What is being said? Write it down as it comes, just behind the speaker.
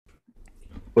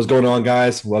What's going on,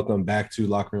 guys? Welcome back to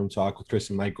Locker Room Talk with Chris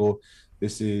and Michael.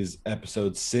 This is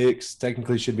episode 6.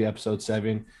 Technically, should be episode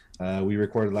 7. We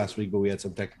recorded last week, but we had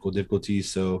some technical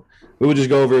difficulties, so we will just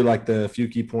go over like the few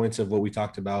key points of what we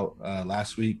talked about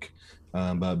last week.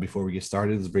 But before we get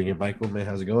started, let's bring in Michael. Man,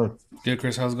 how's it going? Good,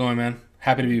 Chris. How's it going, man?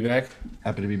 Happy to be back.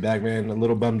 Happy to be back, man. A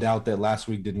little bummed out that last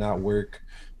week did not work,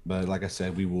 but like I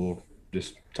said, we will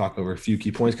just talk over a few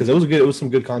key points because it was good. It was some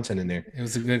good content in there. It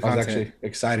was a good I was content. actually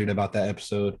excited about that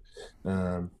episode.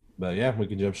 But yeah, we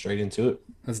can jump straight into it.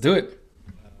 Let's do it.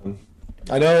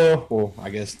 I know, well, I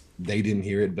guess they didn't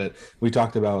hear it, but we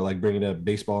talked about like bringing up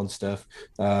baseball and stuff.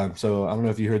 So I don't know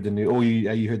if you heard the news. Oh,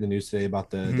 you heard the news today about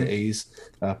the hmm A's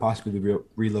possibly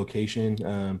relocation.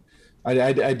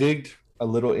 I digged a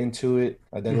little into it.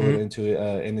 I dug a little hmm into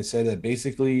it, and it said that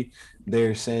basically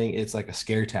they're saying it's like a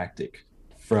scare tactic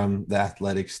from the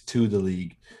Athletics to the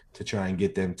league to try and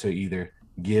get them to either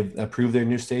give approve their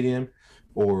new stadium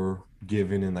or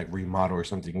give in and like remodel or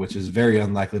something, which is very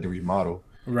unlikely to remodel.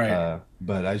 Right.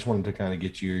 But I just wanted to kind of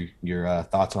get your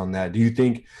thoughts on that. Do you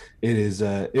think it is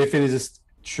if it is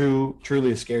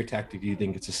truly a scare tactic? Do you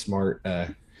think it's a smart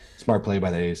play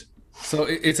by the A's? So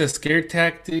it's a scare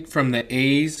tactic from the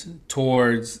A's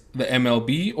towards the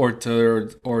MLB or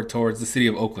towards the city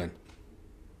of Oakland.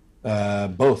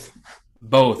 Both,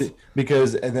 Both.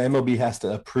 because the MLB has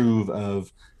to approve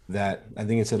of that. I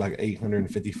think it said like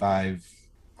 855.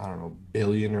 I don't know,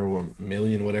 billion or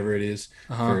million, whatever it is,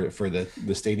 Uh huh. for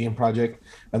the stadium project,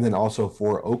 and then also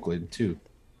for Oakland too.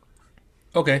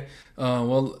 Okay.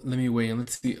 Well, let me weigh in.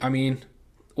 Let's see.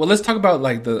 Well, let's talk about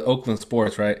like the Oakland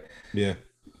sports, right? Yeah,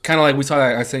 Kind of like we saw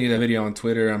that I sent you that video on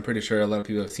Twitter. I'm pretty sure a lot of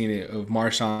people have seen it of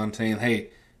Marshawn saying,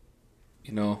 "Hey,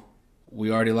 you know,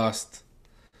 we already lost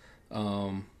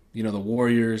the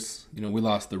Warriors. We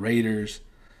lost the Raiders.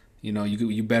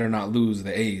 You better not lose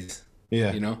the A's.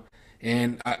 yeah, You know,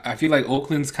 and I feel like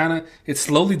Oakland's kind of it's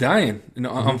slowly dying. hmm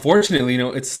Unfortunately,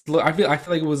 I feel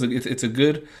like it's a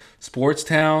good sports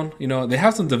town. They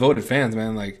have some devoted fans,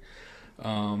 man. Like,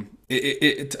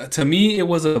 to me, it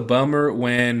was a bummer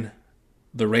when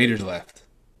the Raiders left.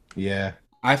 yeah,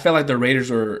 I felt like the Raiders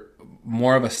were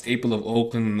more of a staple of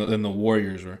Oakland than the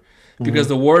Warriors were, because hmm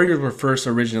the Warriors were first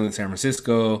originally in San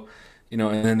Francisco, and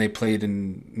then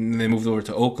they moved over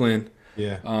to Oakland.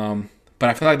 yeah, But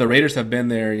I feel like the Raiders have been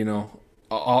there,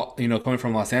 all coming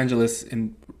from Los Angeles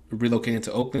and relocating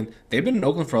to Oakland. They've been in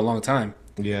Oakland for a long time,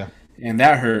 yeah, and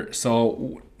that hurt.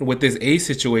 So with this A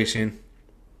situation,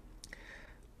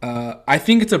 I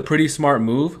think it's a pretty smart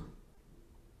move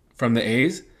from the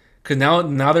A's, because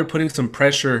now they're putting some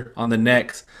pressure on the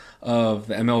necks of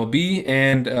the MLB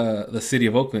and the city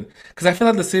of Oakland. Because I feel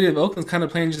like the city of Oakland's kind of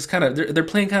playing just kind of they're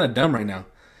playing kind of dumb right now.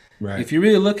 right. If you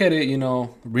really look at it,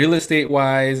 real estate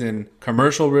wise and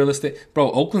commercial real estate,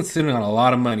 bro, Oakland's sitting on a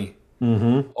lot of money.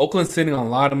 hmm Oakland's sitting on a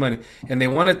lot of money, and they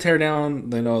want to tear down,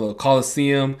 the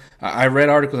Coliseum. I read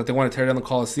articles that they want to tear down the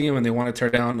Coliseum and they want to tear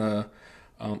down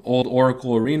old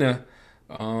Oracle Arena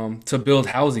to build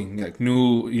housing, like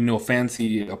new,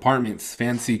 fancy apartments,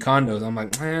 fancy condos. I'm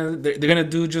like, man, they're gonna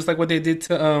do just like what they did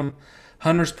to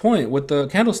Hunters Point with the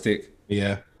Candlestick.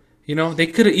 Yeah, They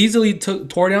could have easily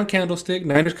tore down Candlestick.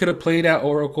 Niners could have played at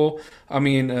Oracle.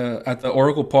 At the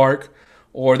Oracle Park,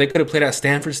 or they could have played at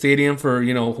Stanford Stadium for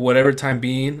whatever time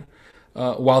being,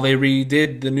 while they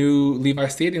redid the new Levi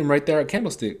Stadium right there at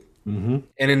Candlestick. hmm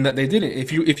And then they didn't.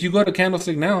 If you go to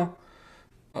Candlestick now,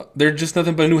 they're just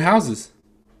nothing but new houses.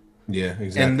 yeah,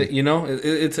 And exactly.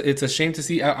 it's a shame to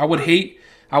see. I would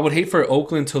hate for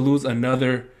Oakland to lose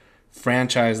another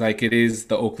franchise like it is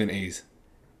the Oakland A's.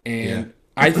 Yeah, And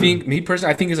I think, me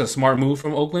personally, I think it's a smart move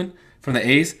from Oakland, from the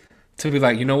A's, to be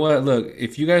like, you know what? Look,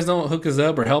 if you guys don't hook us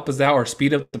up or help us out or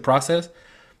speed up the process,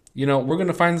 we're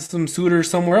gonna find some suitors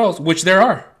somewhere else, which there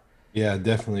are. yeah,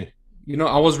 definitely.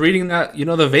 I was reading that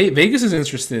the Vegas is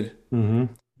interested. hmm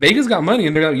Vegas got money,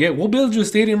 and they're like, yeah, we'll build you a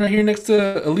stadium right here next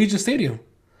to Allegiant Stadium.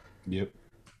 Yep.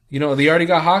 They already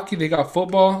got hockey, they got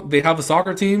football, they have a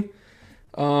soccer team,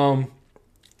 um,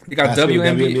 they got Basketball,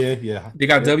 WNBA, WNBA. Yeah. they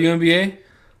got Yep. WNBA.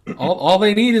 All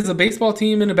they need is a baseball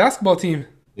team and a basketball team,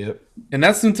 Yep. and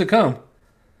that's soon to come.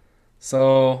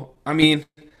 So,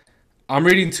 I'm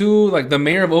reading too, like the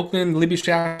mayor of Oakland, Libby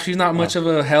Schaaf. She's not much Wow. of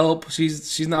a help.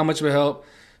 She's not much of a help.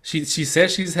 She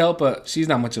says she's help, but she's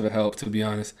not much of a help, to be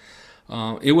honest.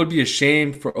 It would be a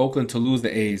shame for Oakland to lose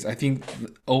the A's. I think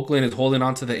Oakland is holding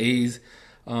on to the A's,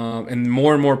 and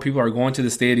more people are going to the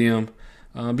stadium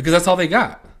because that's all they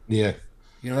got. Yeah.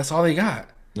 That's all they got.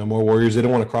 No more Warriors. They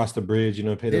don't want to cross the bridge.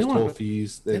 Pay They those don't toll want.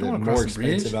 fees. They They're don't want to more cross the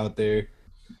expensive bridge. out there.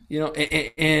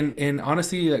 And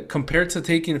honestly, like, compared to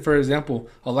taking, for example,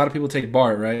 a lot of people take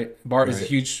BART, right? BART is a Right.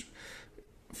 huge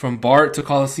from BART to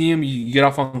Coliseum, you get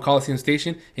off on Coliseum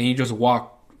Station and you just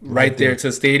walk right there to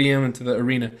the stadium and to the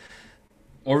arena.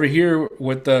 Over here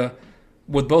with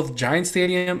both Giant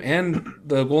Stadium and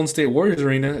the Golden State Warriors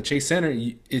Arena at Chase Center,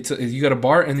 you got a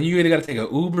BART and then you either got to take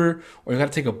an Uber or you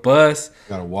got to take a bus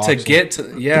to get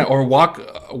to or walk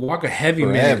a heavy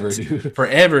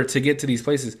forever to get to these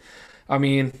places. I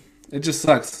mean, it just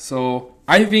sucks. So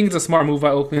I think it's a smart move by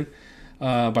Oakland,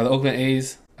 by the Oakland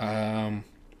A's.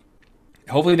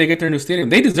 Hopefully they get their new stadium.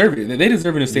 They deserve it. They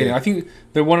deserve a new stadium. Yeah. I think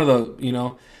they're one of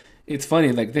the, it's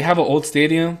funny, like they have an old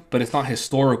stadium, but it's not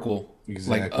historical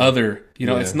like other.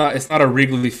 It's not a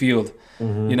Wrigley Field.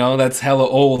 Mm-hmm. That's hella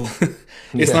old.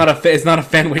 It's not a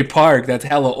Fenway Park. That's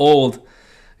hella old.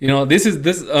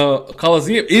 This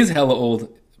Coliseum is hella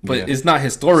old, but it's not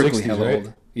historically 60s, hella right?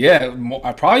 old.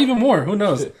 Yeah, probably even more. Who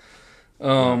knows?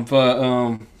 I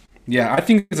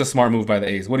think it's a smart move by the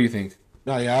A's. What do you think?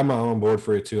 No, yeah, I'm on board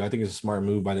for it too. I think it's a smart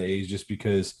move by the A's just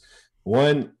because,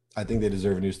 one, I think they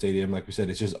deserve a new stadium. Like we said,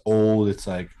 it's just old. It's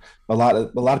like a lot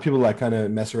of people like kind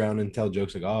of mess around and tell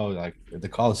jokes like, oh, like the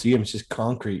Coliseum is just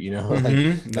concrete,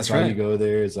 Mm-hmm. That's why you go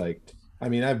there. It's like, I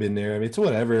mean, I've been there. I mean, it's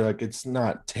whatever. Like, it's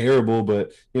not terrible,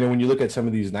 but when you look at some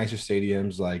of these nicer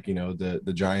stadiums, like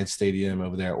the Giants Stadium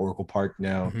over there at Oracle Park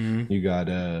now, you got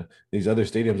these other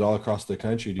stadiums all across the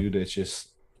country, dude. It's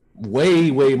just way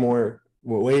more.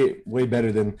 Way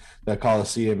better than the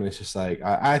Coliseum, and it's just like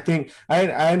I think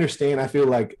I understand. I feel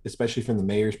like, especially from the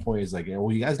mayor's point, is like,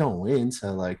 well, you guys don't win,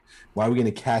 so like, why are we going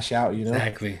to cash out?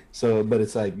 Exactly. So, but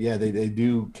it's like, yeah, they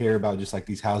do care about just like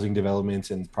these housing developments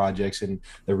and projects and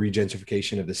the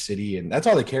regentrification of the city, and that's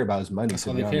all they care about is money. That's to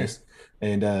all be they honest.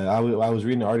 care. And I was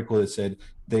reading an article that said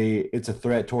it's a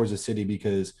threat towards the city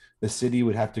because the city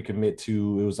would have to commit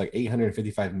to, it was like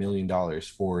 $855 million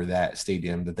for that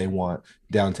stadium that they want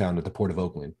downtown at the Port of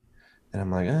Oakland. And I'm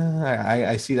like,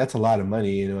 I see that's a lot of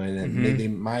money, and they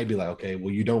might be like, okay,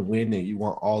 well, you don't win it. You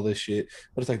want all this shit.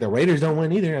 But it's like the Raiders don't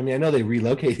win either. I mean, I know they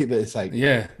relocated, but it's like,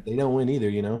 they don't win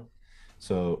either,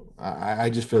 So I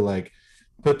just feel like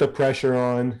put the pressure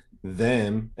on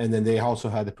them, and then they also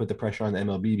had to put the pressure on the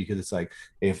MLB because it's like,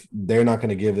 if they're not going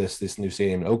to give us this new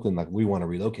stadium in Oakland, like we want to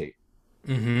relocate.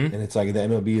 And it's like the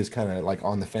MLB is kind of like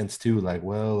on the fence too, like,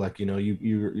 well, like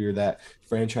you're that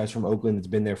franchise from Oakland that's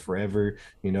been there forever,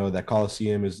 that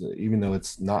Coliseum is, even though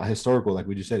it's not historical, like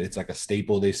we just said, it's like a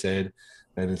staple, they said.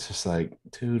 And it's just like,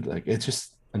 dude, like it's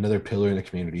just another pillar in the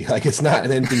community. Like it's not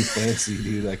anything fancy,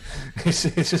 dude. Like it's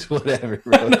just whatever,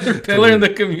 bro. Another pillar in the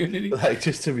community. Like,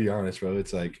 just to be honest, bro,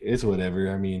 it's like, it's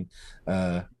whatever. I mean,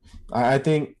 I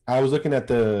think I was looking at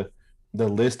the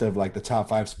list of like the top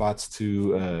 5 spots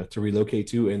to relocate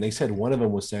to, and they said one of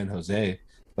them was San Jose.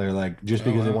 They're like, just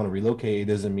because they want to relocate, it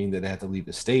doesn't mean that they have to leave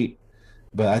the state.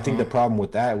 But I think the problem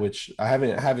with that, which I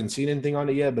haven't seen anything on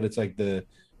it yet, but it's like the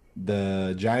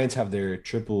Giants have their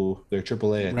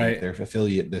AAA, I think, their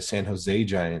affiliate, the San Jose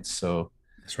Giants. So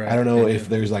that's right. I don't know if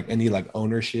there's like any like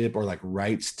ownership or like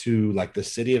rights to like the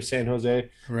city of San Jose.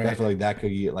 Right. I feel like that could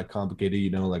get like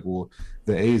complicated, like, well,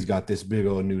 the A's got this big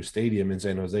old new stadium in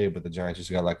San Jose, but the Giants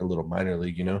just got like a little minor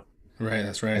league, Right,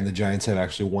 that's right. And the Giants have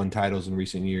actually won titles in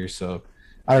recent years. So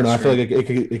I don't know. I feel like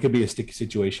it could be a sticky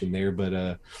situation there,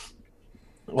 but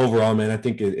overall, man, I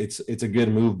think it's a good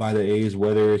move by the A's,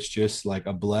 whether it's just like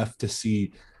a bluff to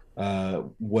see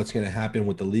what's going to happen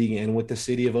with the league and with the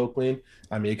city of Oakland.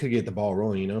 I mean, it could get the ball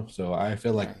rolling, So I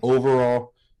feel like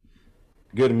overall,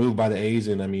 good move by the A's,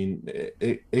 and I mean,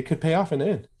 it could pay off in the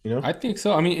end, I think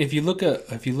so. I mean, if you look at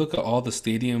all the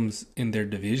stadiums in their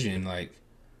division, like,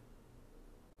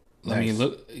 nice. I mean,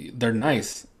 look, they're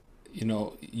nice.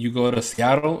 You go to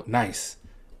Seattle, nice.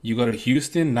 You go to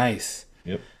Houston, nice.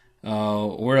 Yep.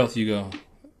 Where else you go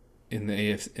in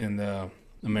the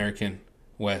American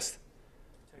West?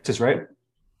 Texas, right?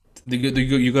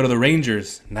 You go to the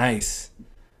Rangers, nice.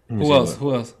 Who else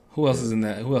is in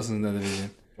that? Who else is in that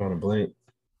division? On a blank.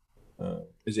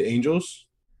 Is it Angels?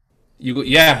 You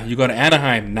go to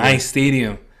Anaheim, nice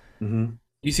stadium. Mm-hmm.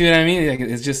 You see what I mean? Like,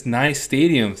 it's just nice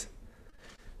stadiums.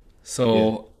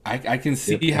 So I can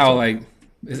see how I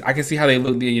can see how they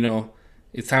look.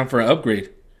 It's time for an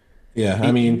upgrade. Yeah,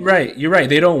 I mean, you're right.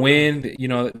 They don't win.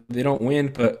 They don't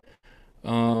win, but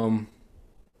who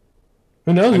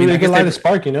knows? Maybe they can light a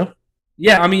spark.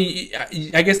 Yeah, I mean,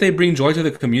 I guess they bring joy to the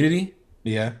community.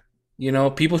 Yeah.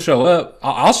 People show up.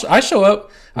 I show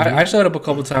up. Mm-hmm. I showed up a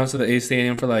couple times to the A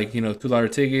Stadium for like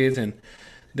 $2 tickets, and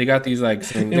they got these like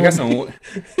they got some. It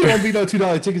won't be no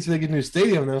 $2 tickets to get a new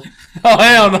stadium though. Oh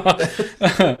hell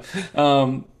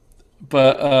no!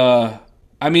 But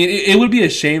I mean, it would be a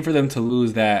shame for them to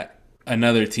lose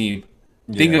another team.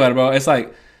 Yeah. Think about it, bro. It's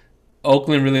like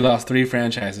Oakland really lost 3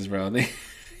 franchises, bro.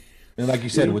 And like you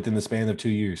said, within the span of 2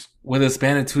 years. with a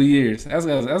span of 2 years. That's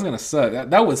gonna suck.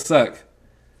 That would suck.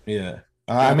 Yeah.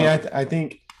 I mean, Uh, I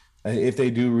think if they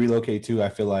do relocate too, I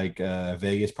feel like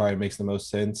Vegas probably makes the most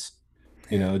sense.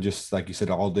 yeah, Just like you said,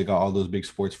 they got all those big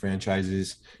sports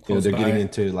franchises. close They're getting by.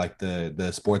 into like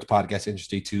the sports podcast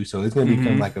industry too. So it's going to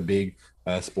become Mm-hmm. like a big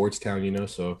sports town.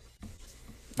 So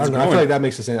I It's don't know. I feel like growing. that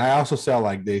makes sense. I also saw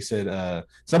like they said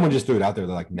someone just threw it out there,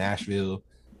 like Nashville,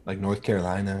 like North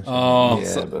Carolina. So I'm like,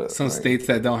 Oh, yeah, but some like states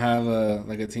that don't have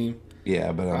a team.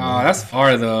 yeah, but I'm Oh, like that's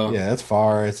far though. yeah, that's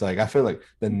far. It's like I feel like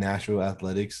the Nashville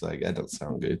Athletics, like that don't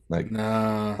sound good.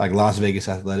 Nah, Like Las Vegas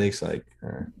Athletics, like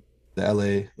the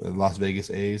LA, the Las Vegas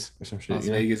A's or some shit. Las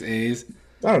Vegas A's.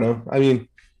 I don't know. I mean,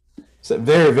 it's a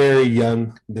very, very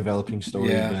young developing story,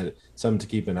 Yeah, but something to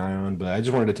keep an eye on. But I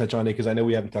just wanted to touch on it because I know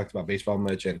we haven't talked about baseball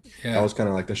much, and that yeah. was kind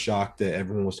of like the shock that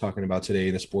everyone was talking about today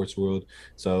in the sports world.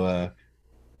 So we'll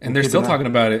And they're keep still an eye. talking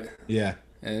about it. Yeah,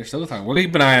 And they're still talking. We'll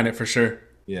keep an eye on it for sure.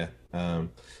 yeah.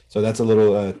 So that's a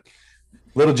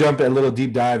little jump, a little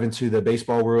deep dive into the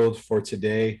baseball world for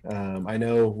today. I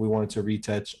know we wanted to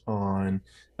retouch on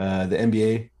the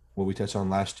NBA, what we touched on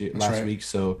That's last right. week.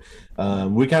 So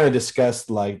we kind of discussed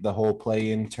like the whole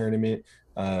play-in tournament.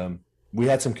 Um, we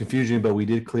had some confusion, but we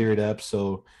did clear it up.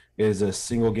 So it is a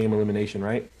single game elimination,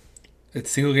 right?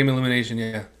 It's single game elimination.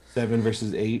 Yeah. 7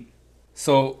 versus 8.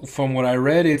 So from what I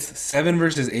read, it's 7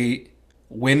 versus 8.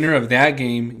 Winner of that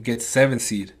game gets 7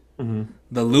 seed. Mm-hmm.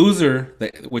 The loser,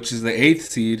 which is the 8th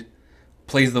seed,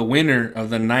 plays the winner of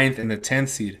the ninth and the 10th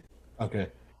seed. Okay.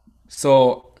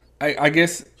 So I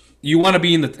guess you want to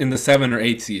be in the 7 or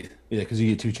 8 seed Yeah, because you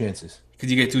get two chances because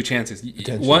you get two chances.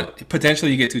 One potentially.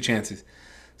 potentially you get two chances.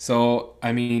 So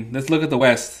I mean, let's look at the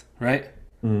West, right?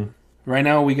 Mm-hmm. Right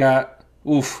now we got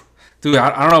oof, dude.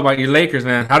 I don't know about your Lakers,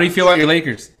 man. How do you feel about your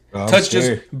Lakers? Oh, I'm Touch just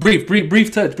scared.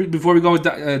 brief touch before we go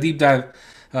deep dive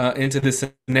into this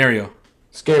scenario.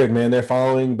 Scared, man. They're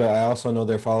falling, but I also know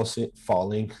they're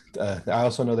falling. I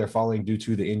also know they're falling due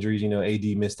to the injuries.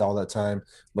 AD missed all that time.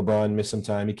 LeBron missed some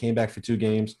time. He came back for 2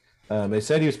 games. They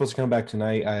said he was supposed to come back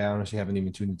tonight. I honestly haven't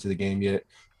even tuned into the game yet.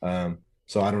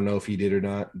 So I don't know if he did or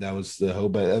not. That was the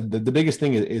hope. But the biggest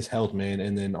thing is health, man.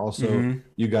 And then also Mm-hmm.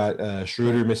 you got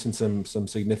Schroeder missing some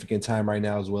significant time right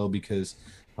now as well because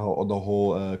the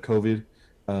whole COVID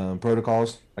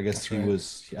protocols. I guess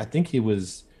That's right. I think he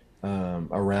was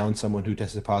around someone who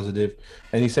tested positive,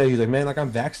 and he said he's like, man, like I'm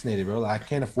vaccinated, bro. Like, I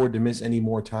can't afford to miss any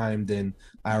more time than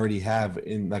I already have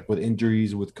in like with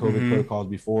injuries with COVID Mm-hmm. protocols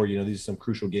before. These are some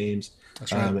crucial games,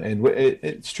 That's right. and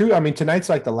it's true. I mean, tonight's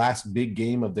like the last big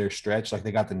game of their stretch. Like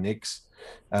they got the Knicks,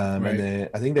 and Right. then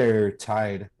I think they're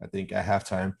tied. I think at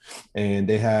halftime, and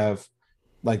they have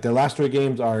like their last 3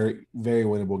 games are very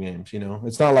winnable games.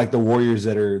 It's not like the Warriors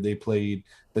they played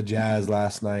the Jazz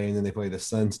last night and then they play the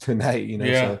Suns tonight.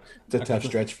 Yeah. So it's a I got tough the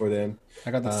stretch for them.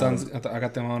 I got the Suns. Um, I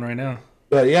got them on right now.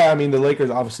 but yeah, I mean the Lakers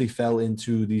obviously fell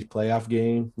into the playoff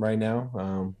game right now.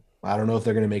 I don't know if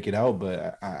they're going to make it out,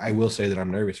 but I will say that I'm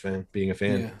nervous, being a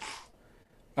fan. Yeah.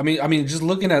 I mean, just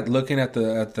looking at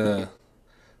the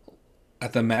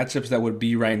matchups that would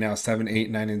be right now 7, 8,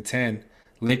 9, and 10.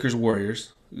 Lakers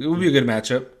Warriors. It would be a good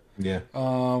matchup. Yeah,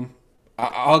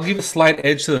 I'll give a slight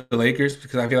edge to the Lakers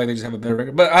because I feel like they just have a better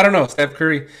record. But I don't know. Steph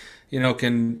Curry,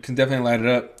 can definitely light it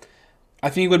up. I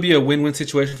think it would be a win-win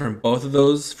situation for both of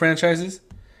those franchises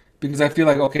because I feel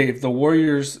like okay, if the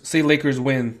Warriors say Lakers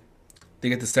win, they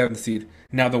get the 7th seed.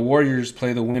 Now the Warriors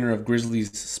play the winner of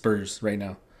Grizzlies Spurs right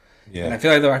now, and yeah. I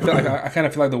kind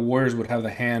of feel like the Warriors would have the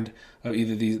hand of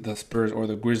either the Spurs or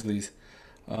the Grizzlies.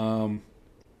 Um,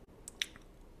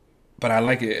 but I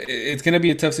like it. It's gonna be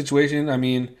a tough situation. I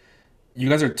mean, you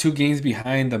guys are 2 games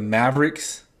behind the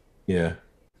Mavericks. Yeah.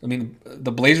 I mean,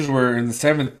 the Blazers were in the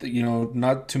 7th,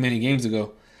 not too many games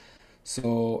ago.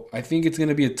 So I think it's going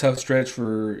to be a tough stretch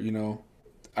for.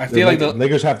 I The feel like the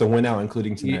Lakers have to win out,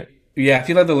 including tonight. yeah, I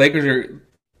feel like the Lakers are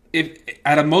if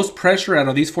out of most pressure out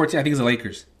of these 14, I think it's the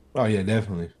Lakers. Oh yeah,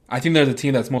 definitely. I think they're the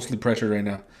team that's mostly pressured right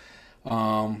now.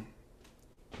 Um,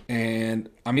 and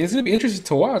I mean, it's going to be interesting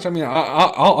to watch. I mean,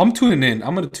 I'm tuning in.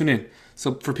 I'm going to tune in.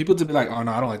 So for people to be like, "Oh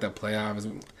no, I don't like that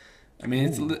playoff," I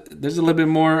mean, there's a little bit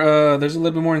more. There's a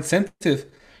little bit more incentive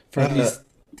for Uh, these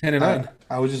 10 and I 9.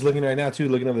 I was just looking right now too,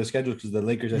 looking over the schedule because the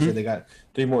Lakers. I said Hmm. they got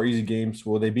 3 more easy games.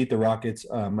 Well, they beat the Rockets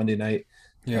Monday night.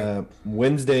 Yeah.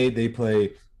 Wednesday they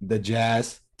play the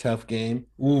Jazz, tough game.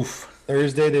 Oof.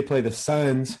 Thursday they play the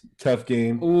Suns, tough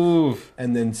game, Oof.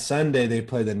 and then Sunday they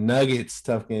play the Nuggets,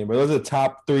 tough game. But those are the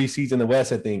top 3 seeds in the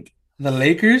West, I think. The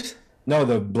Lakers. No,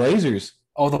 the Blazers.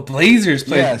 Oh, the Blazers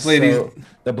play Yes, play these. so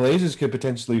the Blazers could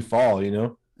potentially fall.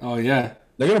 Oh yeah.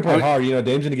 They're gonna play hard. You know,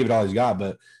 Dame's gonna give it all he's got,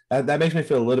 but that makes me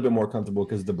feel a little bit more comfortable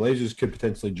because the Blazers could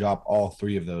potentially drop all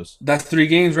three of those. That's 3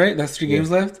 games, right? That's three Yeah.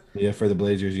 games left. Yeah, for the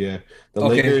Blazers. Yeah, the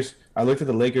Okay. Lakers. I looked at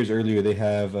the Lakers earlier. They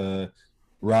have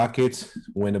Rockets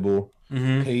winnable,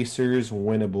 Mm-hmm. Pacers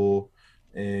winnable,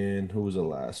 and who was the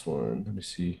last one? Let me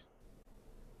see.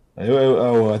 I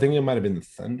think it might have been the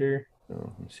Thunder. Oh,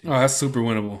 let me see. Oh, that's super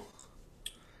winnable.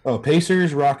 Oh,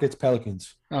 Pacers, Rockets,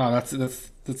 Pelicans, Oh, that's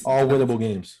all winnable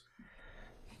games.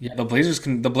 yeah. The Blazers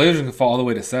can fall all the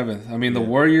way to 7th. I mean, the Yeah.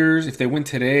 Warriors, if they win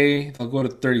today, they'll go to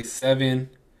 37,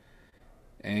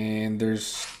 and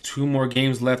there's 2 more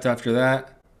games left after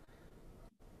that.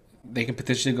 They can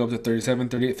potentially go up to 37,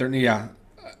 38, 30. Yeah,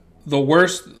 the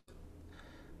worst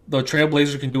the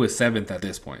Trailblazers can do is 7th at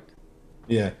this point.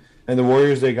 Yeah, and the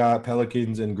Warriors they got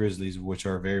Pelicans and Grizzlies, which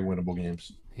are very winnable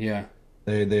games. Yeah,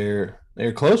 They're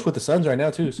close with the Suns right now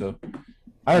too. So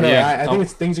I don't know. yeah. I think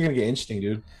things are gonna get interesting,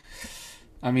 dude.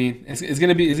 I mean, it's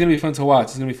gonna be fun to watch.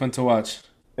 It's gonna be fun to watch.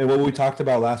 And what we talked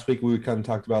about last week, we kind of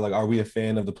talked about like, are we a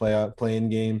fan of the play-in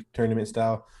game tournament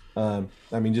style? I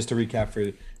mean, just to recap for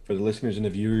the listeners and the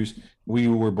viewers, we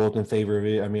were both in favor of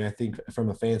it. I mean, I think from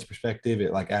a fan's perspective,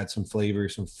 it like adds some flavor,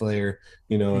 some flair.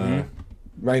 You know,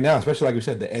 right now, especially like we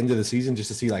said, the end of the season, just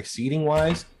to see like seeding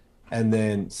wise, and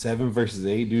then 7 versus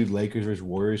 8, dude. Lakers versus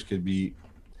Warriors could be.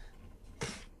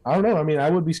 I don't know. I mean, I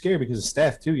would be scared because of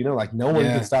Steph too. You know, like no one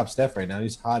Yeah. can stop Steph right now.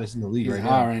 He's hottest in the league He's right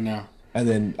hot now. right now. And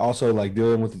then also like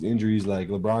dealing with his injuries, like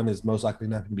LeBron is most likely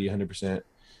not going to be 100%.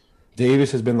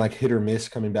 Davis has been like hit or miss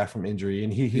coming back from injury,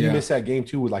 and he Yeah. missed that game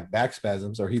too with like back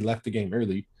spasms, or he left the game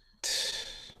early.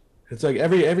 It's like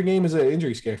every game is an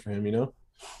injury scare for him, you know.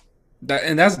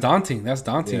 That's daunting. That's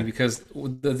daunting Yeah. because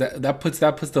that puts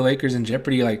the Lakers in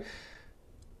jeopardy. Like,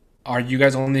 are you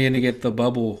guys only going to get the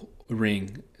bubble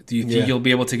ring? Do you think Yeah. you'll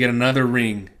be able to get another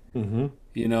ring? Mm-hmm.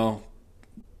 You know,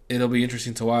 it'll be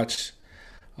interesting to watch,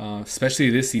 especially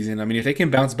this season. I mean, if they can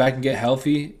bounce back and get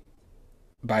healthy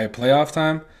by a playoff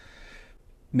time,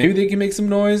 maybe they can make some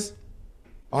noise.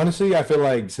 Honestly, I feel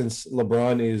like since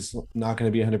LeBron is not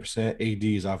going to be 100%,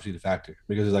 AD is obviously the factor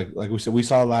because like we said, we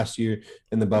saw last year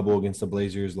in the bubble against the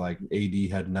Blazers, like AD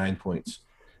had 9 points,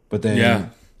 but then Yeah.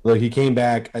 like he came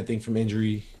back, I think from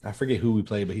injury. I forget who we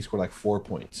played, but he scored like 4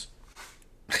 points.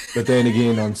 But then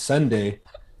again on Sunday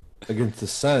against the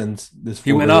Suns,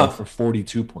 He went off for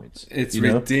 42 points. It's you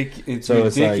know? ridiculous. It's So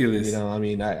it's like, ridiculous. you know, I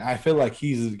mean, I feel like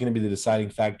he's going to be the deciding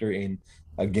factor in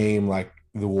a game like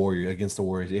the against the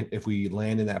Warriors. If we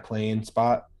land in that playing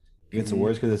spot against the Mhm.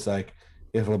 Warriors, because it's like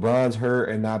if LeBron's hurt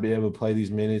and not be able to play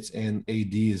these minutes and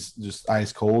AD is just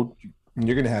ice cold,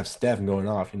 you're going to have Steph going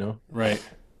off, you know? Right.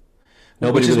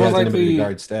 Nobody Which is really most has anybody to likely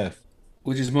guard Steph.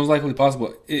 which is most likely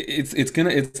possible.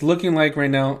 It's looking like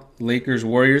right now Lakers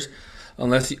Warriors,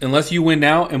 unless you win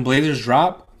now and Blazers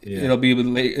drop, Yeah. it'll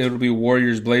be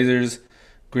Warriors Blazers,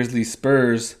 Grizzlies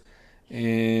Spurs,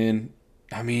 and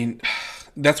I mean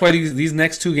that's why these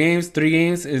next 3 games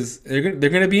they're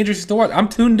gonna be interesting to watch. I'm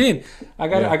tuned in. I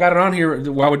got it on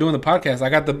here while we're doing the podcast. I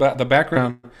got the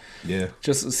background Yeah.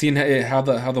 just seeing how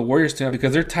the Warriors turn out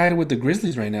because they're tied with the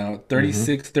Grizzlies right now,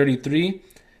 36-33,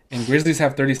 and Grizzlies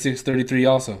have 36-33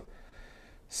 also.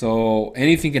 So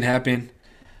anything can happen.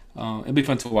 It'll be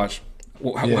fun to watch.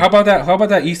 Yeah. How about that? How about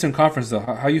that Eastern Conference though?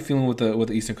 How you feeling with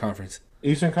the Eastern Conference?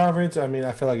 Eastern Conference, I mean,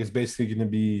 I feel like it's basically going to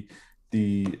be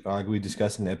like we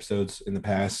discussed in episodes in the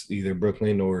past, either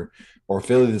Brooklyn or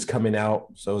Philly that's coming out.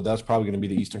 So that's probably going to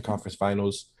be the Eastern Conference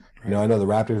Finals. You know, I know the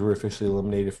Raptors were officially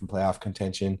eliminated from playoff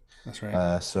contention. That's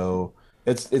right. So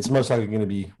it's most likely going to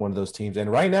be one of those teams.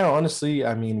 And right now, honestly,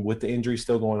 I mean, with the injury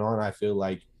still going on, I feel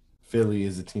like Philly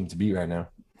is the team to beat right now.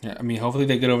 Yeah, I mean, hopefully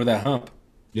they get over that hump.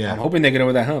 Yeah, I'm hoping they get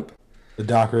over that hump. the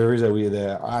Doc Rivers I thought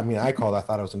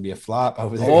it was going to be a flop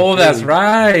over there. Oh, that's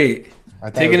right. I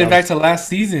thought Taking was- it back to last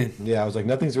season. Yeah, I was like,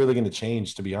 nothing's really going to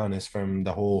change, to be honest, from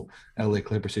the whole LA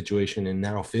Clipper situation and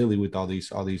now Philly with all these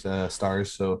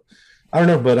stars. So I don't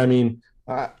know, but I mean,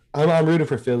 I'm rooting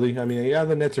for Philly. I mean, yeah,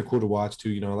 the Nets are cool to watch too.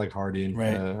 You know, like Harden.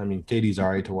 Right. I mean, KD's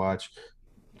alright to watch.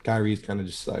 Kyrie's kind of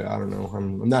just like I don't know.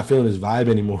 I'm not feeling his vibe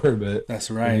anymore, but That's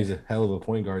he's right. a hell of a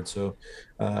point guard. So,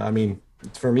 I mean,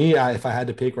 for me, if I had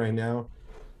to pick right now,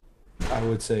 I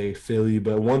would say Philly.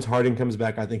 But once Harden comes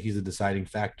back, I think he's a deciding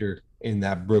factor in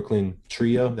that Brooklyn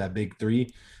trio, that big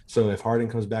three. So if Harden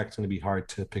comes back, it's going to be hard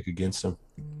to pick against him.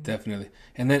 Definitely.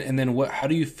 And then what? How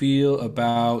do you feel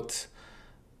about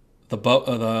the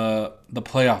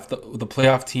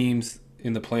playoff teams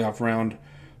in the playoff round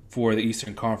for the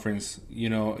Eastern Conference? You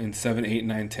know, in 7, 8,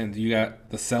 9, 10, you got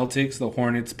the Celtics, the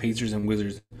Hornets, Pacers, and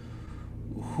Wizards.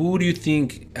 Who do you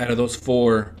think out of those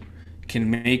 4 can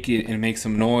make it and make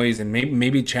some noise and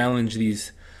maybe challenge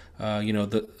these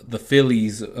the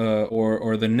Phillies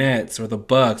or the Nets or the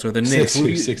Bucks or the Knicks.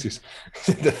 Sixers.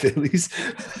 The Phillies.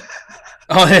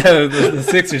 Oh yeah, the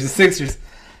Sixers. The Sixers.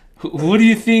 Who do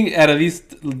you think out of these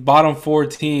bottom four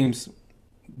teams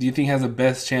do you think has the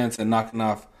best chance at knocking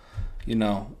off,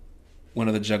 one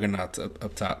of the juggernauts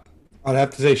up top? I'd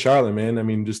have to say Charlotte, man. I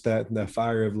mean, just that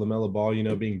fire of LaMelo Ball,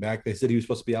 being back. They said he was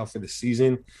supposed to be out for the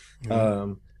season.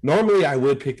 Mm-hmm. Normally, I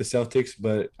would pick the Celtics,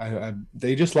 but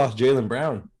they just lost Jaylen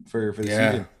Brown for the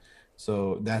season,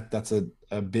 so that's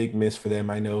a big miss for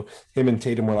them. I know him and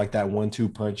Tatum were like that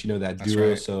 1-2 punch, that duo.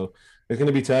 Right. So it's going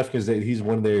to be tough because he's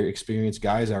one of their experienced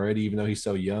guys already, even though he's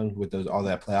so young with all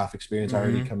that playoff experience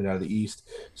already coming out of the East.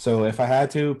 So if I had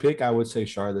to pick, I would say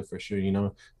Charlotte for sure.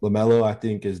 LaMelo, I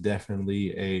think, is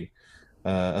definitely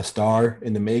a star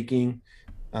in the making.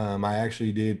 I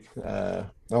actually did. I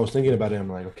was thinking about it.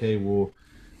 I'm like, okay, well,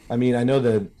 I mean, I know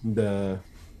that the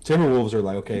Timberwolves are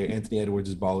like, okay, Anthony Edwards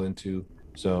is balling too.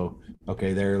 So,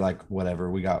 okay, they're like, whatever.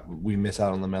 We miss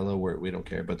out on LaMelo. We don't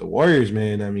care. But the Warriors,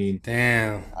 man, I mean,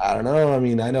 Damn. I don't know. I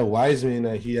mean, I know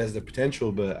Wiseman, he has the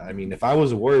potential, but I mean, if I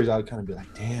was the Warriors, I would kind of be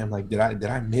like, damn, like, did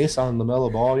I miss on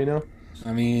LaMelo Ball?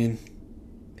 I mean,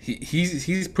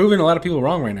 he's proving a lot of people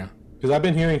wrong right now. Because I've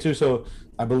been hearing too. So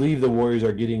I believe the Warriors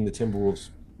are getting the Timberwolves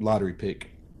lottery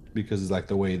pick because it's like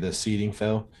the way the seeding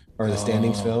fell or the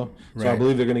standings fell. So I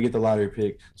believe they're going to get the lottery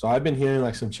pick. So I've been hearing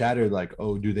like some chatter like,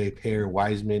 oh, do they pair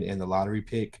Wiseman and the lottery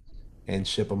pick and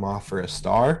ship them off for a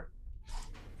star?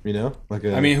 Like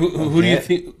I mean, who do you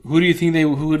think? Who do you think they?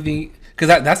 Who would be? Because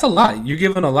that's a lot. You're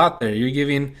giving a lot there. You're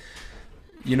giving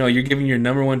your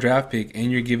number one draft pick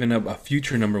and you're giving up a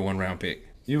future number one round pick.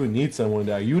 You would need someone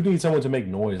to make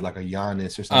noise, like a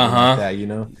Giannis or something like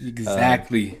that,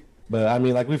 Exactly. But I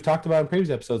mean, like we've talked about in previous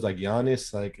episodes, like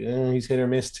Giannis, like he's hit or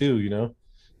miss too,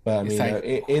 But I mean,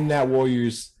 in that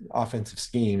Warriors offensive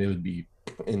scheme, it would be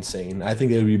insane. I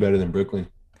think it would be better than Brooklyn.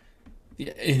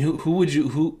 Yeah, and who would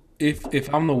you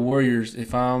if I'm the Warriors,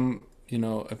 if I'm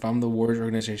the Warriors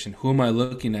organization, who am I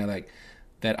looking at like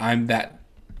that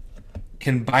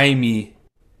can buy me,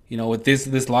 with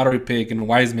this lottery pick and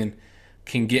Wiseman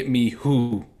can get me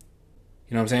who?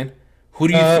 You know what I'm saying? Who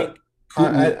do you think?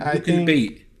 I who can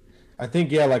beat? I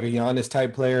think, yeah, like a Giannis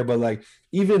type player, but like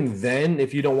even then,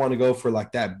 if you don't want to go for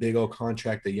like that big old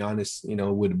contract that Giannis,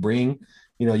 would bring,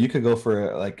 you could go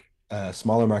for like a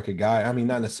smaller market guy. I mean,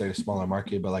 not necessarily a smaller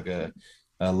market, but like a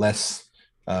less,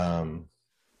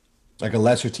 like a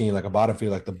lesser team, like a bottom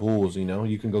field, like the Bulls.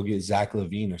 You can go get Zach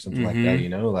LaVine or something like that.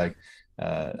 Like.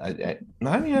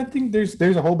 I mean, I think there's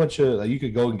a whole bunch of you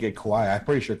could go and get Kawhi. I'm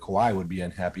pretty sure Kawhi would be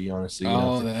unhappy, honestly.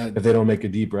 If they don't make a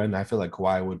deep run, I feel like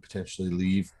Kawhi would potentially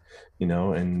leave,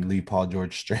 and leave Paul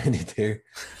George stranded there.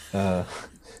 I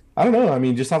don't know. I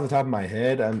mean, just off the top of my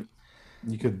head,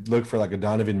 you could look for like a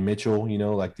Donovan Mitchell,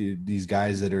 like these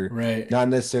guys that are not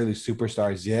necessarily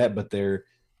superstars yet, but they're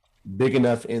big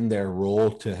enough in their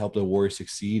role to help the Warriors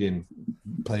succeed and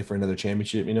play for another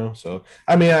championship, So,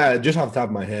 I mean, just off the top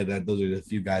of my head, those are the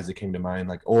few guys that came to mind.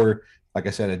 Like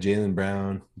I said, a Jaylen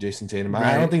Brown, Jason Tatum.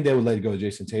 I don't think they would let go of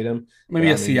Jason Tatum. Maybe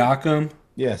Siakam.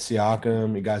 Yeah,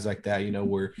 Siakam, guys like that,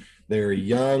 where they're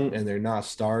young and they're not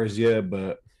stars yet,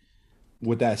 but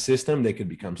with that system, they could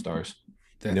become stars.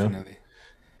 Definitely.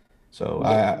 So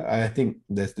I think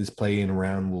that this playing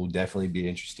around will definitely be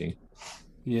interesting.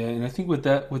 Yeah, and I think with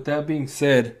that being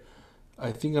said,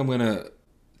 I think I'm gonna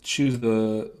choose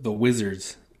the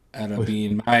Wizards out of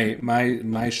being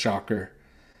my shocker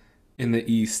in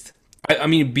the East. I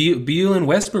mean, Beal and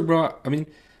Westbrook, bro. I mean,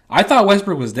 I thought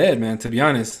Westbrook was dead, man. To be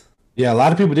honest. Yeah, a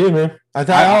lot of people did, man.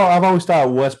 I've always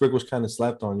thought Westbrook was kind of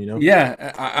slept on,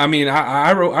 Yeah, I mean,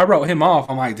 I wrote him off.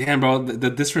 I'm like, damn, bro, the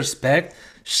disrespect,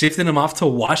 shifting him off to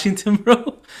Washington,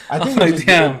 bro. I think like,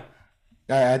 damn.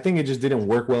 I think it just didn't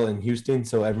work well in Houston,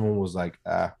 so everyone was like,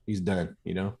 he's done,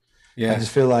 Yeah. I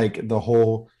just feel like the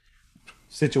whole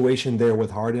situation there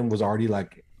with Harden was already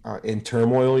like in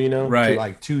turmoil, Right.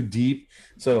 Like too deep.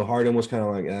 So Harden was kind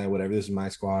of like, whatever, this is my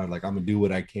squad. Like, I'm going to do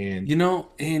what I can.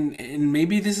 And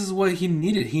maybe this is what he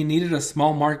needed. He needed a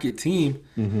small market team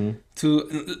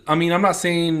I mean, I'm not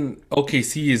saying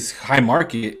OKC is high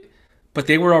market, but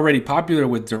they were already popular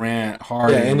with Durant,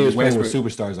 Harden. Yeah, and he was playing with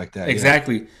superstars like that.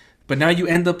 Exactly. Yeah. But now you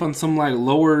end up on some like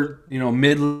lower,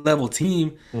 mid-level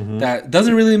team that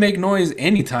doesn't really make noise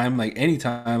anytime. Like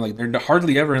they're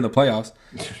hardly ever in the playoffs.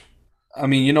 I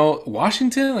mean,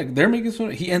 Washington, like they're making some.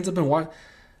 He ends up in what?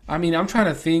 I mean, I'm trying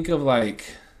to think of a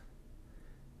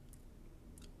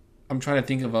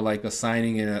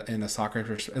signing in a soccer.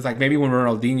 It's like maybe when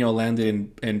Ronaldinho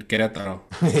landed in Querétaro.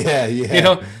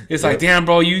 Yeah. It's like, damn,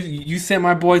 bro, you sent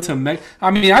my boy to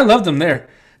I mean, I loved him there.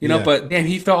 Yeah. But damn,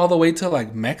 he fell all the way to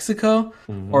like Mexico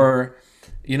Hmm. or,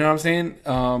 you know what I'm saying?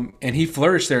 And he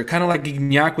flourished there, kind of like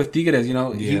Gignac with Tigres. He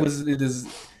Yeah. was this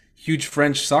huge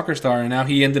French soccer star, and now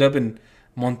he ended up in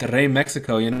Monterrey,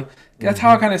 Mexico. That's how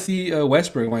I Hmm. kind of see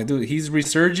Westbrook. Like, dude, he's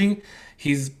resurging.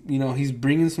 He's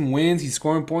bringing some wins. He's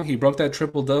scoring points. He broke that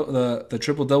the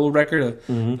triple double record of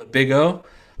Hmm. the Big O.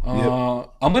 Yep.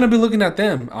 I'm gonna be looking at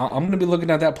them. I'm gonna be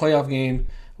looking at that playoff game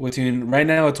between right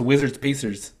now it's Wizards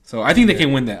Pacers. So I think they Yeah.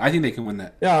 can win that. I think they can win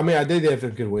that. Yeah, I mean, I think they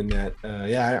could win that.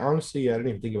 Yeah, I honestly, I didn't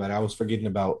even think about it. I was forgetting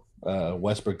about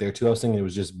Westbrook there too. I was thinking it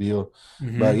was just Beal,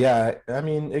 but Hmm. yeah, I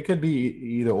mean, it could be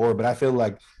either or. But I feel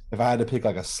like if I had to pick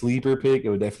like a sleeper pick, it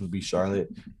would definitely be Charlotte.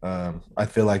 I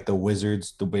feel like the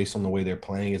Wizards, based on the way they're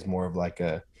playing, is more of like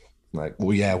a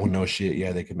well, yeah, well, no shit,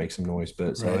 yeah, they could make some noise.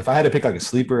 But so Right. if I had to pick like a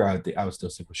sleeper, I would still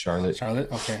stick with Charlotte. Charlotte.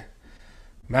 Okay.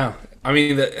 Wow. I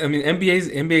mean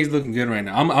NBA's looking good right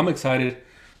now. I'm excited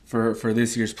for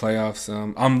this year's playoffs.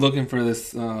 I'm looking for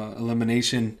this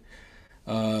elimination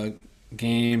uh,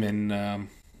 game, and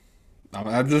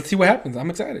let's see what happens. I'm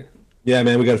excited. Yeah,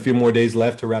 man, we got a few more days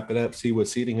left to wrap it up, see what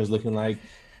seating is looking like,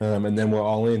 and then we're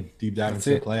all in, deep dive That's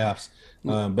into the it. playoffs.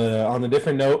 But on a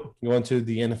different note, going to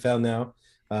the NFL now.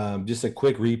 Just a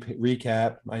quick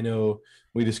recap. I know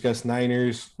we discussed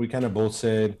Niners. We kind of both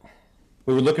said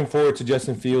we were looking forward to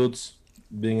Justin Fields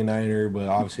being a Niner, but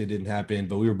obviously it didn't happen.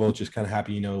 But we were both just kind of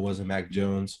happy, it wasn't Mac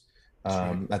Jones That's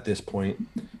right. at this point.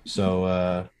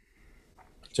 So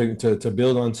to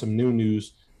build on some new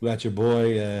news, we got your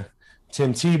boy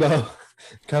Tim Tebow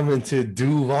coming to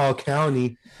Duval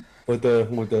County with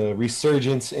the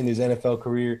resurgence in his NFL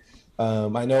career.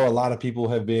 I know a lot of people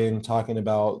have been talking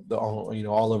about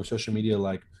all over social media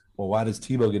like, well, why does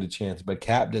Tebow get a chance, but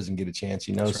Cap doesn't get a chance.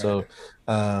 That's right. So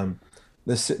um,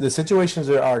 the situations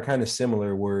are kind of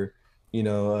similar where you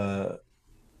know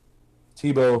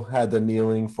Tebow had the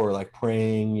kneeling for like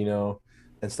praying,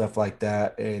 and stuff like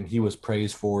that, and he was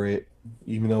praised for it,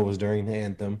 even though it was during the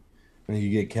anthem. And then you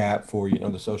get Cap for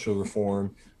the social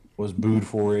reform, was booed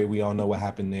for it. We all know what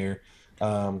happened there.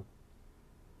 Um,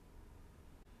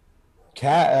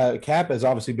 Cap has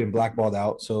obviously been blackballed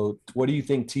out. So, what do you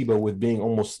think, Tebow, with being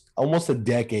almost a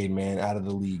decade, man, out of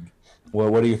the league?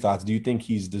 What are your thoughts? Do you think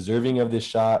he's deserving of this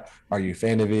shot? Are you a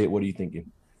fan of it? What are you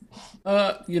thinking?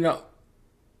 Uh, you know,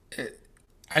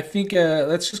 I think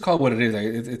let's just call it what it is. Like,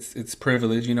 it's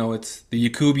privilege. It's the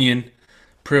Yakubian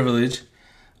privilege.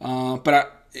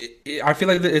 But I feel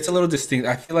like it's a little distinct.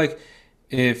 I feel like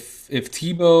if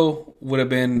Tebow would have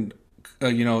been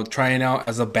trying out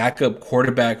as a backup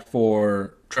quarterback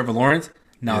for Trevor Lawrence,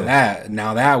 now Yeah.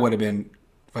 that would have been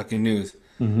fucking news.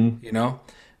 Mm-hmm. You know,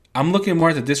 I'm looking more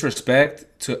at the disrespect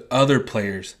to other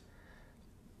players,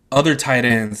 other tight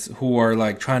ends who are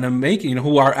like trying to make it,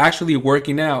 who are actually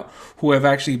working out, who have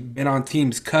actually been on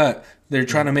teams cut. They're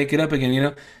trying to make it up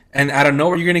again. And out of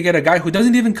nowhere, you're gonna get a guy who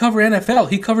doesn't even cover NFL.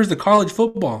 He covers the college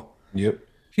football. Yep.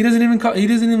 He doesn't even cover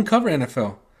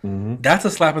NFL. Mm-hmm. That's a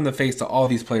slap in the face to all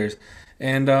these players.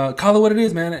 And call it what it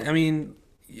is, man. I mean,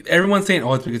 everyone's saying,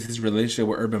 "Oh, it's because of his relationship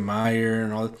with Urban Meyer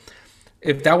and all."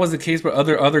 If that was the case, where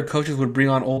other coaches would bring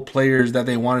on old players that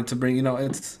they wanted to bring, I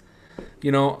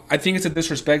think it's a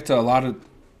disrespect to a lot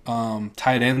of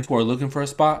tight ends who are looking for a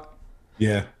spot.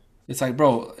 Yeah. It's like,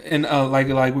 bro, and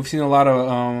like we've seen a lot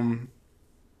of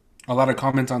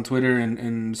comments on Twitter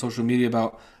and social media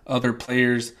about other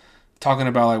players talking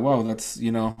about like, whoa, that's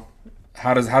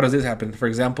how does this happen? For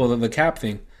example, the cap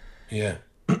thing, Yeah.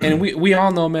 and we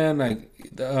all know, man, like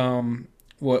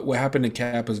what happened to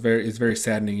Cap is very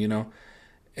saddening,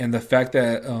 and the fact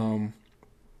that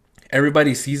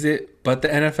everybody sees it, but the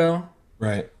NFL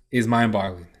Right. is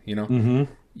mind-boggling.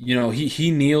 Mm-hmm.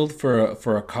 He kneeled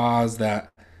for a cause that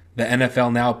the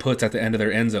NFL now puts at the end of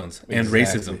their end zones and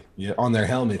racism Exactly. Yeah. On their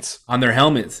helmets. on their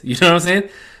helmets. You know what I'm saying?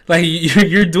 Like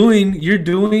you're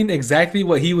doing exactly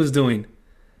what he was doing.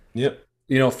 Yep.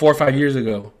 4 or 5 years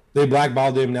ago. They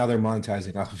blackballed him. Now they're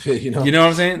monetizing off of it. You know what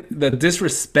I'm saying? The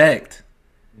disrespect.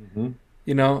 Mm-hmm.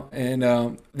 And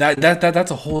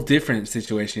that's a whole different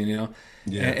situation.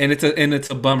 Yeah. And it's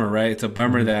a bummer, right? It's a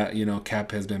bummer Mm-hmm. that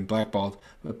Cap has been blackballed.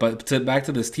 But back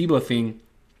to this Tebow thing,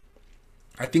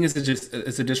 I think it's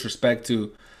a disrespect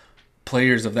to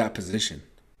players of that position.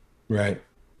 Right.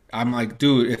 I'm like,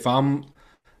 dude, if I'm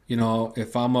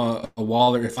a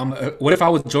Waller, what if I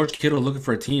was George Kittle looking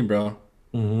for a team, bro?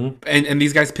 Mm-hmm. And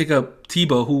these guys pick up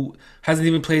Tebow, who hasn't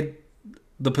even played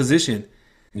the position.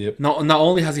 Yep. Not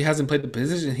only hasn't played the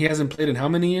position, he hasn't played in how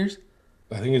many years?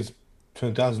 I think it's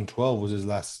 2012 was his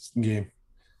last game.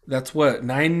 That's what,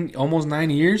 almost 9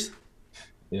 years.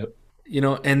 Yep.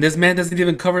 And this man doesn't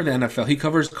even cover the NFL. He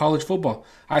covers college football.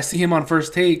 I see him on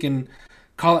First Take and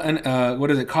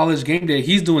what is it? College Game Day.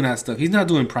 He's doing that stuff. He's not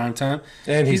doing prime time.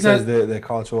 And he He's says not. that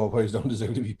college football players don't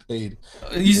deserve to be paid.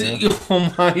 He's Yeah.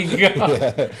 oh my god,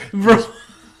 Yeah. bro.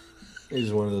 He's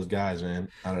just one of those guys, man.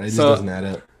 I don't know. It just So doesn't add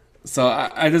up.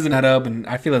 I doesn't add up, and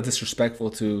I feel it disrespectful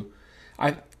to.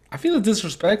 I I feel it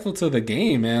disrespectful to the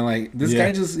game, man. Like this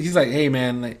Yeah. guy he's like, hey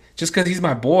man, like just because he's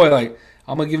my boy, like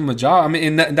I'm gonna give him a job. I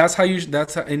mean, and that's how you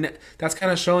that's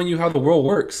kind of showing you how the world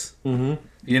works. Mm-hmm.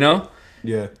 You know,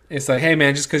 Yeah. it's like, hey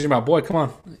man, just because you're my boy, come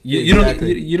on,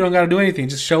 Exactly. you don't got to do anything,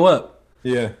 just show up.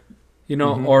 Yeah. You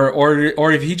know, Mhm.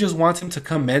 or if he just wants him to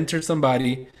come mentor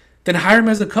somebody, then hire him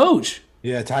as a coach.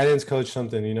 Yeah. Tight ends coach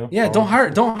something, you know? Yeah, don't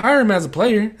hire him as a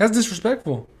player. That's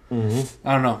disrespectful. Mm-hmm.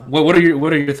 I don't know. What are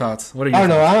your thoughts? What are your I don't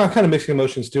know. thoughts? I'm kind of mixing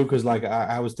emotions too, because like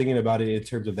I was thinking about it in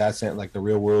terms of that sense, like the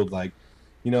real world. Like,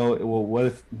 well,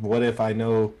 what if I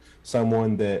know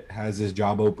someone that has this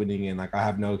job opening and like I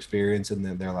have no experience, and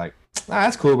then they're like,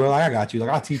 that's cool, bro. Like I got you. Like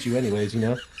I'll teach you anyways, you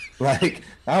know. Like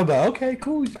I'll be like, okay,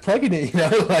 cool, you're plugging it, you know.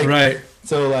 Like Right.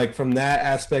 so, like from that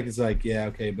aspect, it's like yeah,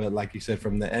 okay, but like you said,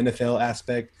 from the NFL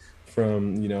aspect,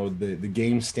 from the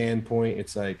game standpoint,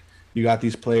 it's like you got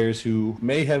these players who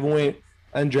may have went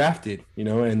undrafted,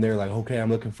 and they're like, okay, I'm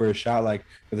looking for a shot. Like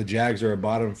if the Jags are a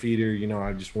bottom feeder,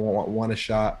 I just want a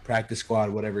shot, practice squad,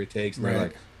 whatever it takes. And they're Right.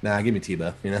 like, nah, give me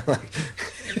Tebow, like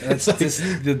That's it's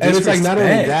like, the and it's like not only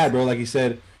disrespect. that, bro. Like you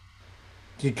said,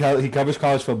 he covers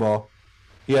college football.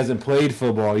 He hasn't played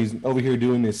football. He's over here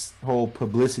doing this whole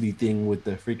publicity thing with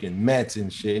the freaking Mets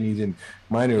and shit, and he's in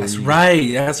minor That's league.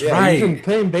 right. That's Yeah, he's been right.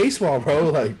 playing baseball, bro.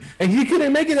 Like, and he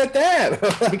couldn't make it at that.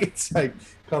 Like, it's like,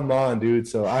 come on, dude.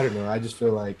 So I don't know. I just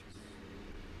feel like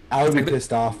I would be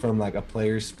pissed off from like a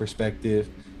player's perspective.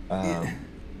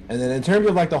 And then in terms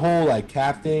of like the whole like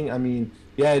cap thing, I mean,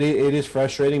 yeah, it is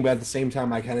frustrating, but at the same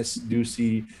time, I kind of do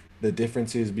see the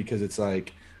differences because it's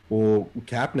like, well,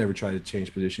 Cap never tried to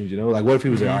change positions, Like, what if he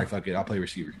was like, all right, fuck it, I'll play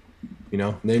receiver, They may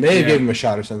have Yeah. gave him a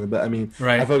shot or something, but I mean,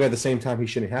 Right. I feel like at the same time, he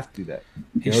shouldn't have to do that.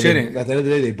 He shouldn't. At the end of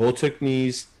the day, they both took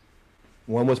knees.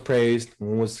 One was praised,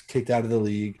 one was kicked out of the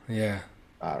league. Yeah.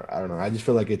 I don't know. I just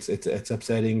feel like it's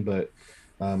upsetting, but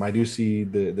I do see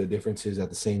the differences at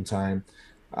the same time.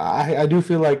 I do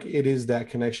feel like it is that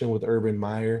connection with Urban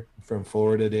Meyer from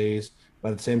Florida days,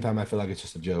 but at the same time, I feel like it's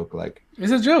just a joke. Like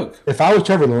It's a joke. if I was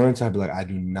Trevor Lawrence, I'd be like, I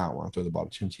do not want to throw the ball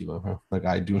to Tim Tebow, bro. Like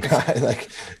I do not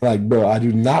like bro. I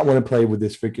do not want to play with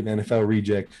this freaking NFL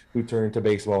reject who turned to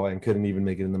baseball and couldn't even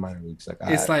make it in the minor leagues. Like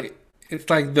It's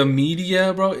like the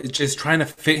media, bro. It's just trying to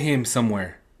fit him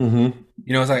somewhere. Mhm.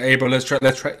 It's like, hey, bro, let's try,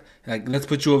 like, let's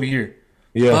put you over here.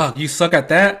 Yeah. Fuck, you suck at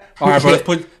that. All right, bro,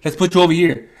 let's put you over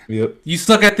here. Yep. You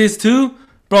suck at this too,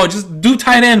 bro. Just do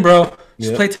tight end, bro.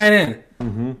 Just Yep. play tight end.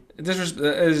 Mhm.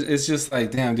 It's just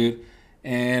like, damn, dude.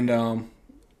 And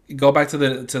go back to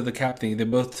the cap thing. They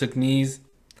both took knees.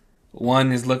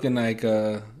 One is looking like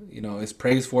is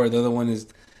praised for it. The other one is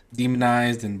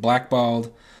demonized and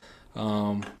blackballed.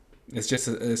 It's just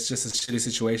a shitty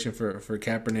situation for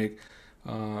Kaepernick.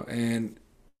 And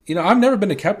I've never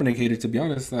been a Kaepernick hater, to be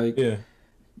honest. Like, Yeah.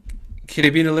 could he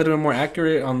be a little bit more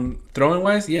accurate on throwing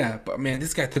wise? Yeah, but man,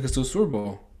 this guy took us to a Super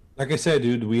Bowl. Like I said,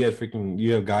 dude,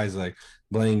 you have guys like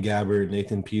Blaine Gabbert,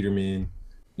 Nathan Peterman,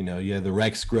 you have the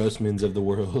Rex Grossmans of the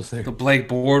world. The Blake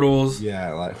Bortles,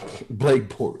 Yeah, like Blake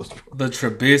Bortles. the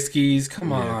Trubisky's.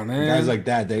 Come Yeah. on, man. Guys like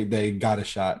that, they got a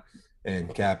shot.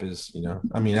 And Cap is,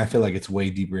 I mean, I feel like it's way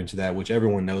deeper into that, which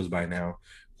everyone knows by now.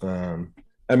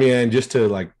 I mean, and just to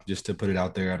put it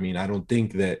out there, I mean, I don't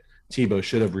think that Tebow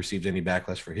should have received any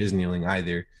backlash for his kneeling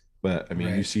either. But I mean,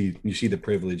 Right. you see the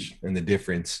privilege and the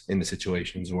difference in the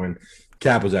situations when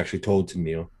Cap was actually told to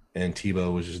kneel and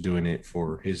Tebow was just doing it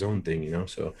for his own thing,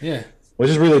 So Yeah, which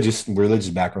is really just religious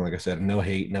background, like I said. No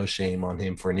hate, no shame on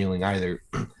him for kneeling either.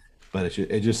 But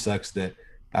it just sucks that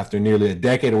after nearly a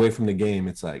decade away from the game,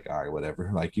 it's like, all right, whatever.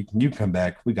 Like you come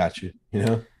back, we got you,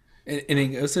 and it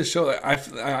goes to show.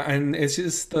 And it's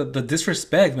just the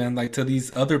disrespect, man. Like to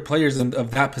these other players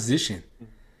of that position.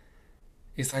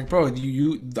 It's like, bro,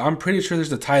 I'm pretty sure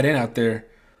there's a tight end out there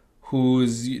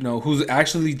who's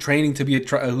actually training to be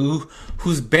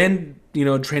who's been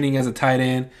training as a tight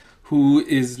end, who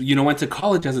is went to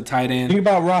college as a tight end. Think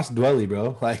about Ross Dwelly,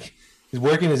 bro. Like he's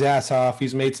working his ass off.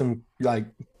 He's made some like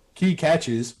key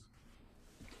catches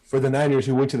for the Niners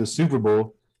who went to the Super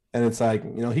Bowl. And it's like,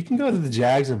 he can go to the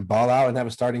Jags and ball out and have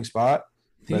a starting spot.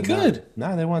 He But could.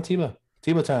 No, they want Tebow.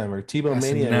 Tebow time or Tebow That's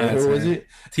Mania. nuts, Whatever was man. it?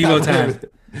 Tebow time.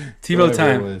 Tebow Whatever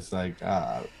time. It was like,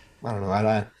 I don't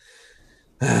know.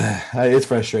 It's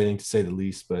frustrating to say the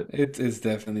least, but It's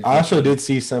definitely I also frustrating. did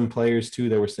see some players too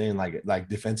that were saying like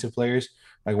defensive players.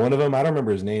 Like one of them, I don't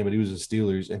remember his name, but he was a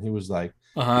Steelers, and he was like,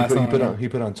 Uh-huh, that's not he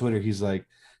put on Twitter, he's like,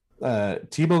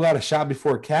 Tebow got a shot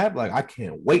before Cap. Like I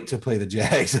can't wait to play the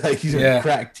Jags. Like he's gonna yeah,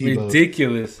 crack Tebow.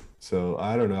 ridiculous. So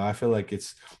I don't know. I feel like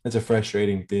it's a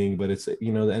frustrating thing, but it's the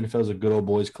NFL is a good old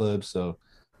boys club, so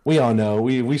we all know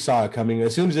we saw it coming.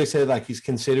 As soon as they said like he's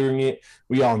considering it,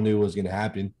 we all knew it was gonna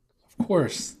happen. Of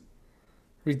course. It's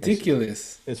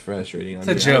Ridiculous. it's frustrating. It's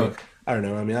a joke. I don't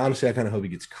know. I mean, honestly, I kind of hope he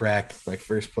gets cracked like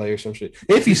first play or some shit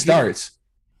if he He starts.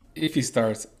 if he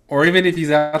starts. Or even if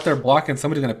he's out there blocking,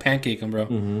 somebody's gonna pancake him, bro.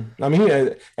 I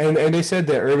mean, and they said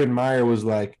that Urban Meyer was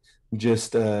like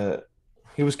just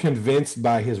he was convinced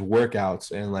by his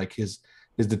workouts and like his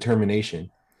determination.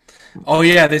 Oh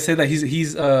yeah, they say that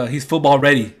he's football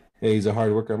ready. Yeah, he's a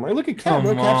hard worker. I'm like, look at Cap,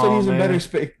 bro. Come Cap said he's on, in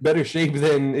man. better shape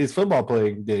than his football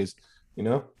playing days. You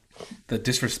know? The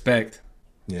disrespect.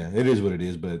 Yeah, it is what it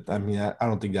is. But I mean, I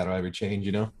don't think that'll ever change.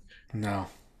 You know? No.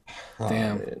 Oh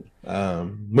Damn.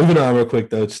 man. Moving on real quick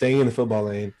though, staying in the football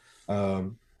lane.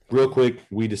 Real quick,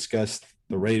 we discussed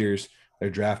the Raiders, their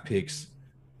draft picks.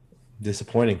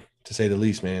 Disappointing to say the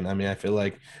least, man. I mean, I feel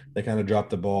like they kind of dropped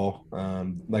the ball.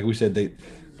 Like we said, they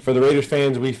for the Raiders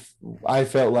fans, I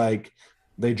felt like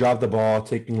they dropped the ball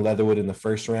taking Leatherwood in the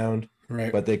first round,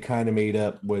 Right. but they kind of made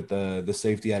up with the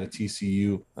safety out of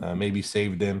TCU, maybe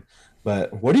saved them.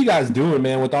 But what are you guys doing,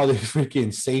 man, with all these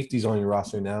freaking safeties on your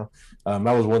roster now? That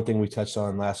was one thing we touched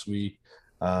on last week.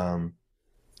 Um,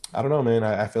 I don't know, man.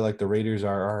 I feel like the Raiders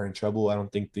are in trouble. I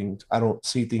don't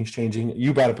see things changing.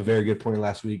 You brought up a very good point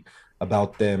last week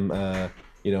about them,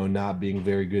 not being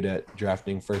very good at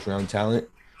drafting first round talent.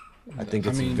 I think I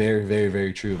it's mean, very, very,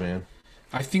 very true, man.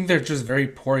 I think they're just very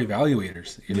poor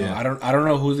evaluators. Yeah. I don't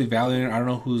know who's evaluating. I don't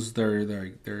know who's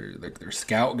their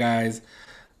scout guys.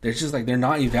 They're just like they're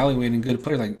not evaluating good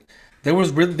players. Like there was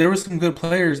some good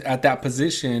players at that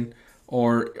position,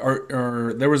 or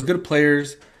there was good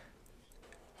players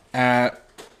at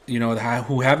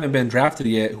who haven't been drafted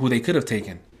yet who they could have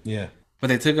taken, Yeah. but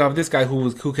they took off this guy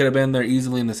who could have been there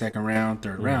easily in the second round,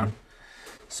 third round. Hmm.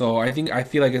 So I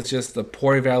feel like it's just a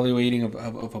poor evaluating of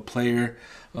a player.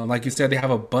 Like you said, they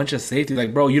have a bunch of safeties.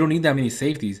 Like, bro, you don't need that many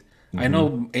safeties. I Hmm.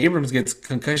 know Abrams gets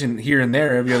concussion here and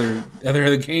there every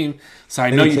other game, so I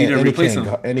know you need to replace him,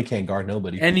 And he can't guard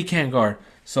nobody. and he can't guard.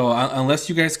 So unless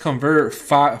you guys convert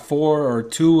four or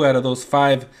two out of those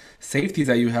five safeties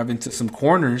that you have into some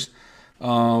corners, I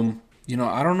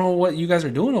don't know what you guys are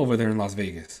doing over there in Las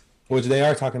Vegas. Which they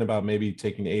are talking about maybe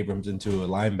taking Abrams into a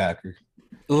linebacker.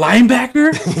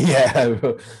 Linebacker?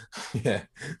 Yeah. Yeah.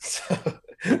 So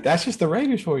that's just the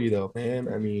Raiders for you, though, man.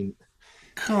 I mean,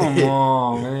 Come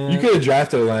on, you man. could have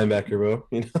drafted a linebacker, bro.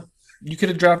 You could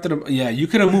have drafted him. Yeah, you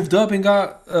could have moved up and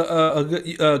got a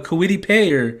Kawhi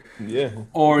Pay, Yeah.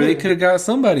 or they could have got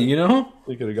somebody.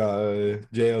 We could have got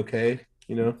JOK,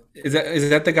 Is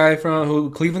that the guy from who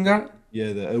Cleveland got?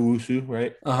 Yeah, the Owusu,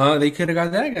 right? They could have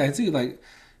got that guy too. Like,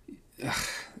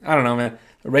 I don't know, man.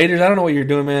 Raiders, I don't know what you're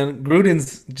doing, man.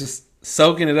 Gruden's just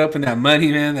soaking it up in that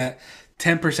money, man. That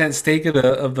 10% stake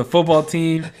of the football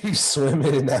team. He's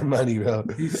swimming in that money, bro.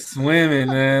 He's swimming,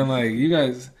 man. Like you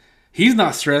guys, he's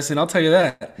not stressing. I'll tell you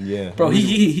that, Yeah. bro.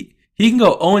 He can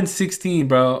go 0-16,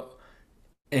 bro,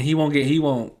 and he won't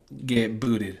get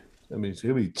booted. I mean,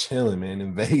 he'll be chilling, man,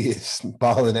 in Vegas,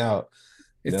 balling out.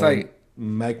 You It's know, like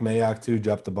Mike Mayock too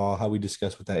dropped the ball. How we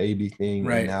discussed with that AB thing, and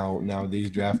right. now these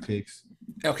draft picks.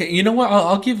 Okay, you know what?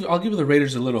 I'll give the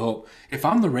Raiders a little hope. If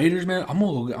I'm the Raiders, man, I'm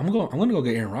gonna go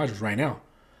get Aaron Rodgers right now.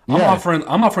 Yeah,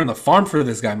 I'm offering the farm for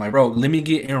this guy, my bro. Let me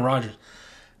get Aaron Rodgers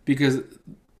because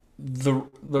the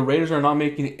Raiders are not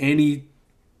making any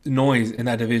noise in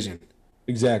that division.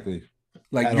 exactly.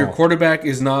 Like At your all. quarterback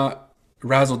is not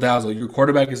razzle dazzle. Your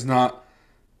quarterback is not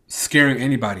scaring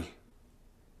anybody.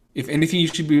 If anything, you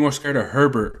should be more scared of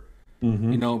Herbert.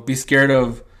 Hmm. Be scared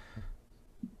of.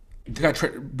 They got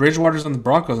Bridgewater's on the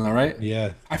Broncos now, right?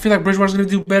 Yeah, I feel like Bridgewater's going to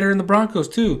do better in the Broncos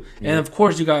too. And yeah. of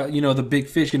course, you got the big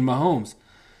fish in Mahomes.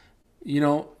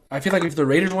 I feel like if the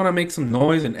Raiders want to make some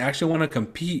noise and actually want to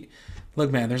compete,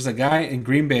 look, man, there's a guy in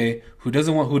Green Bay who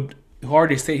doesn't want who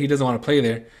already said he doesn't want to play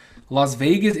there. Las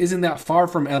Vegas isn't that far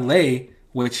from LA,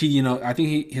 which I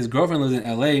think his girlfriend lives in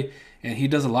LA, and he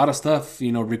does a lot of stuff,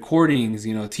 recordings,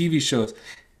 TV shows.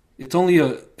 It's only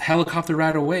a helicopter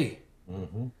ride away.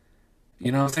 Hmm.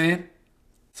 You know what I'm saying?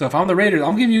 So if I'm the Raiders,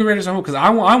 I'm giving you the Raiders some hope because I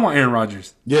want Aaron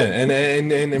Rodgers. Yeah,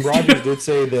 and Rogers did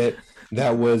say that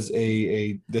that was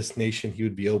a destination he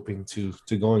would be open to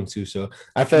going to. So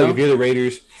I feel like if No, you're the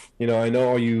Raiders, I know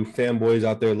all you fanboys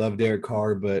out there love Derek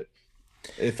Carr, but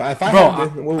If I Bro,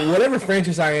 have whatever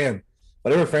franchise I am,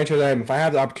 if I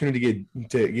have the opportunity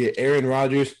to get Aaron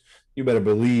Rodgers, you better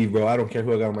believe, bro. I don't care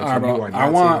who I got on my all right, team. You bro. are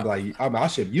not saying like I'll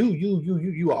ship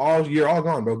you're all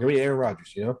gone, bro. Give me Aaron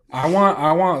Rodgers, you know? I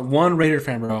want one Raider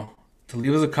fan, bro, to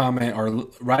leave us a comment or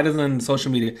write us on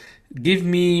social media. Give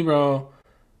me, bro,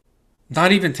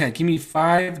 not even 10. Give me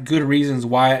 5 good reasons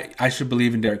why I should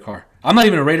believe in Derek Carr. I'm not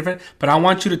even a Raider fan, but I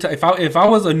want you to if I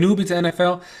was a newbie to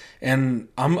NFL and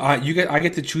I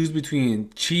get to choose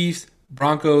between Chiefs,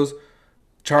 Broncos,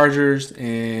 Chargers,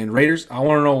 and Raiders. I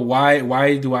want to know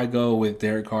why do I go with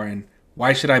Derek Carr and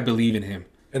why should I believe in him?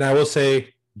 And I will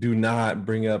say, do not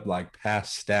bring up like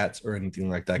past stats or anything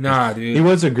like that. Nah, dude. He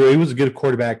was a good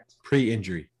quarterback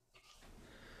pre-injury.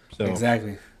 So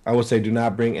Exactly. I would say do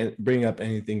not bring up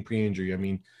anything pre-injury. I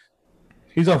mean,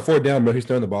 he's on 4th down, bro. He's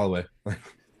throwing the ball away. Like,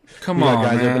 Come on,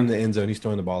 guys man. up in the end zone. He's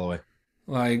throwing the ball away.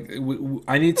 Like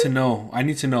I need to know. I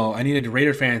need a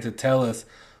Raider fan to tell us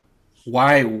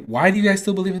why. Why do you guys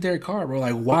still believe in Derek Carr, bro?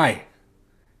 Like why?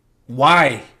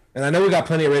 Why? And I know we got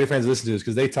plenty of Raider fans listening to this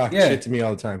because they talk shit to me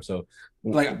all the time. So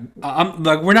like I'm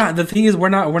like we're not. The thing is we're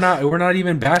not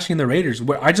even bashing the Raiders.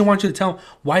 I just want you to tell them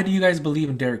why do you guys believe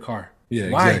in Derek Carr? Yeah,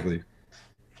 why? exactly.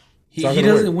 He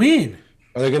doesn't win.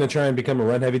 Are they going to try and become a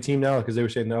run-heavy team now? Because they were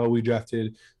saying, no, we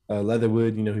drafted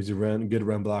Leatherwood. You know, he's a good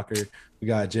run blocker. We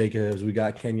got Jacobs. We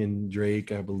got Kenyon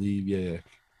Drake, I believe. Yeah.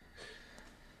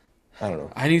 I don't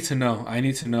know. I need to know,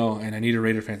 and I need a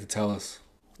Raider fan to tell us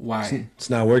why. It's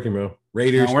not working, bro.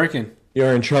 Raiders, not working.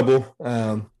 You're in trouble.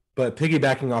 But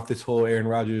piggybacking off this whole Aaron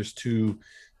Rodgers to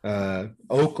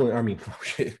Oakland, I mean,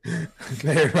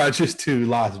 Aaron Rodgers to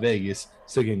Las Vegas.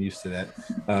 Still getting used to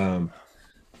that.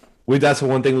 That's the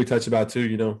one thing we touched about too.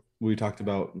 You know, we talked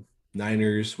about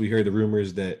Niners. We heard the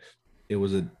rumors that it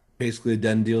was basically a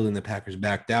done deal, and the Packers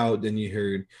backed out. Then you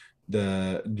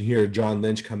hear John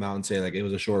Lynch come out and say like it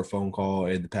was a short phone call,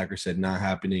 and the Packers said not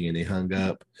happening, and they hung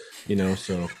up. You know,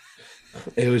 so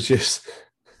it was just.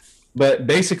 But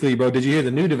basically, bro, did you hear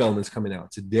the new developments coming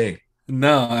out today?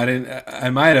 No, I didn't. I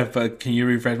might have, but can you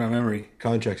refresh my memory?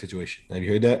 Contract situation. Have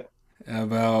you heard that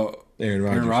about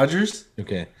Aaron Rodgers?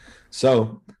 Okay,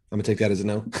 so I'm gonna take that as a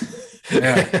no.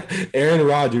 Yeah. Aaron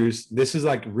Rodgers, this is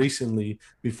like recently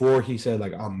before he said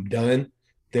like I'm done.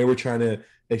 They were trying to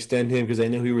extend him because they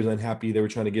knew he was unhappy. They were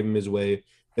trying to give him his way.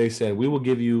 They said, we will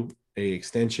give you a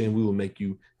extension. We will make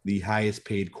you the highest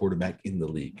paid quarterback in the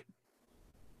league.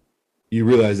 You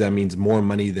realize that means more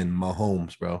money than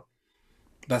Mahomes, bro.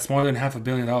 That's more than $500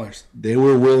 million. They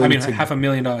were willing.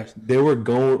 $500,000. They were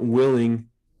willing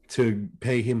to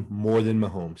pay him more than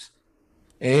Mahomes,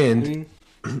 and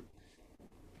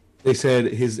they said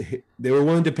they were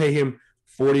willing to pay him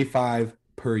 45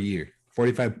 per year,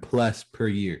 45 plus per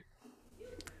year.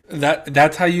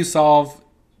 That's how you solve.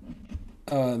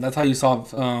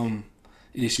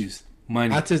 Issues. Money.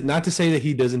 Not to say that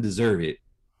he doesn't deserve it,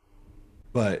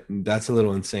 but that's a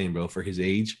little insane, bro, for his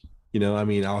age. You know, I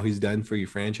mean, all he's done for your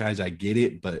franchise, I get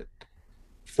it, but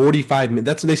 45.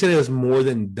 That's they said it was more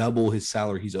than double his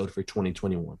salary he's owed for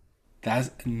 2021.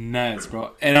 That's nuts,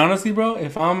 bro. And honestly, bro,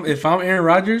 if I'm Aaron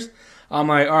Rodgers, I'm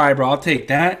like, all right, bro, I'll take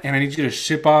that, and I need you to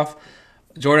ship off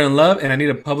Jordan Love, and I need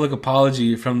a public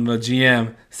apology from the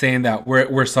GM saying that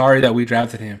we're sorry that we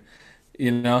drafted him.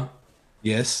 You know?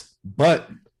 Yes, but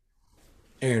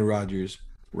Aaron Rodgers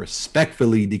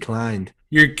respectfully declined.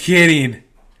 You're kidding.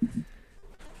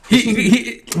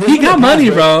 He got money,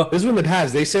 bro. This is in the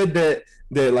past. They said that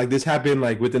like this happened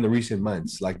like within the recent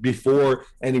months, like before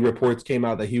any reports came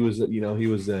out that he was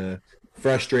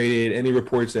frustrated. Any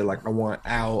reports that like I want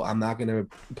out, I'm not gonna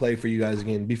play for you guys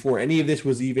again. Before any of this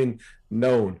was even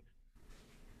known,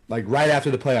 like right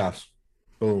after the playoffs,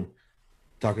 boom,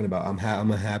 talking about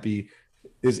I'm unhappy.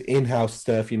 This in-house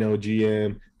stuff, you know,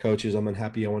 GM coaches, I'm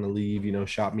unhappy. I want to leave. You know,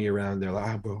 shop me around. They're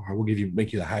like, bro, I will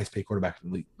make you the highest paid quarterback in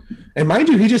the league. And mind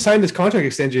you, he just signed this contract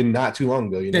extension not too long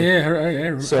ago. You know, I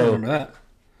remember that.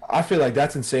 I feel like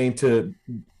that's insane to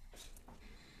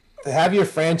have your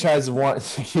franchise want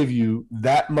to give you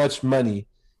that much money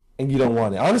and you don't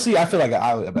want it. Honestly, I feel like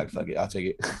I'll fuck it. I'll take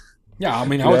it. Yeah, I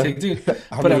mean, I would take it too.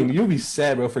 But you'll be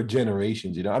sad, bro, for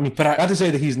generations. You know, I mean, not to say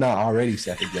that he's not already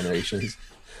sad for generations.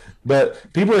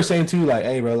 But people are saying too, like,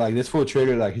 hey, bro, like this fool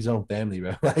triggered like his own family,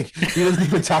 bro. Like he doesn't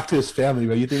even talk to his family,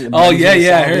 bro. You think? Oh yeah,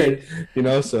 I heard. You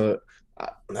know, so I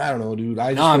don't know, dude.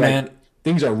 I just man. Like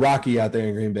things are rocky out there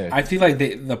in Green Bay. I feel like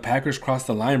the Packers crossed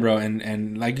the line, bro,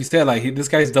 and like you said, like this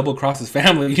guy's double crossed his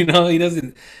family. You know, he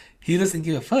doesn't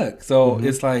give a fuck. So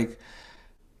it's like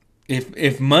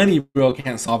if money, bro,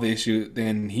 can't solve the issue,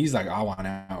 then he's like, I want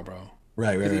out, bro.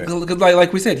 Right. Because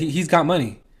like we said, he's got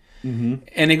money. Mm-hmm.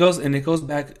 And it goes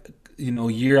back.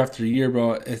 year after year,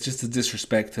 bro, it's just a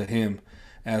disrespect to him.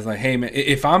 As like, hey man,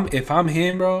 if I'm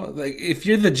him, bro, like if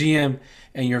you're the GM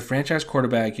and your franchise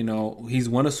quarterback, he's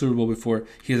won a Super Bowl before.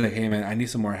 He's like, hey man, I need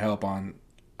some more help on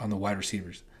the wide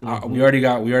receivers. Mm-hmm. We already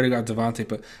got Devontae,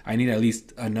 but I need at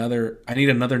least another. I need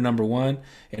another number one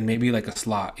and maybe like a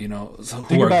slot, so Think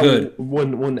who are about good,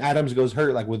 when Adams goes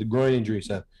hurt, like with the groin injury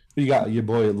stuff. You got your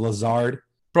boy Lazard.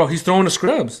 bro. He's throwing to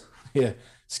scrubs. Yeah.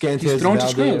 He's Scantes throwing to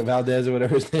scrubs. Valdez or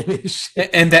whatever his name is.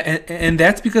 And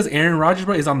that's because Aaron Rodgers,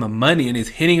 bro, is on the money and is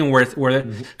hitting them where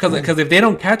because if they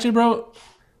don't catch it, bro,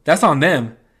 that's on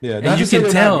them. Yeah, and you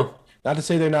can tell. Not to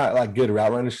say they're not like good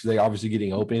route runners because they're obviously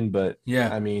getting open, but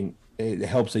yeah, I mean it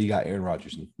helps that you got Aaron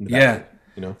Rodgers in the back,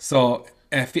 yeah. So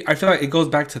I feel like it goes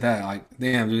back to that. Like,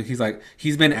 damn, dude,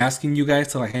 he's been asking you guys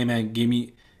to like, hey man, give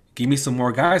me some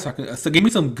more guys, so give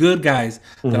me some good guys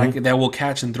that will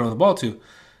catch and throw the ball to.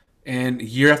 And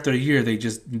year after year, they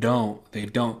just don't. They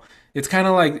don't. It's kind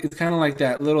of like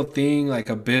that little thing, like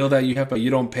a bill that you have, but you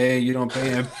don't pay,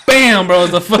 and bam, bro,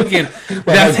 the fucking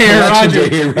that's Aaron Rodgers.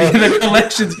 The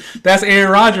collections, that's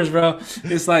Aaron Rodgers, bro.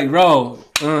 It's like, bro,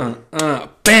 bam,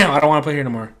 I don't want to play here no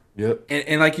more. Yep.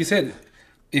 And like you said,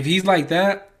 if he's like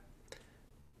that,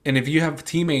 and if you have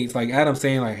teammates like Adam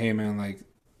saying like, hey man, like,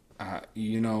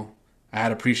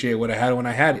 I'd appreciate what I had when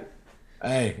I had it.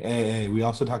 Hey, we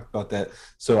also talked about that.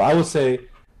 So I would say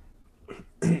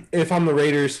if I'm the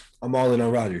Raiders, I'm all in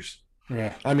on Rodgers.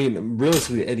 Yeah. I mean,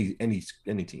 realistically,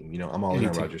 any team, I'm all in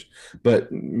on Rodgers. But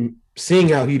seeing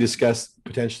how he discussed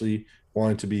potentially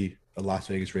wanting to be a Las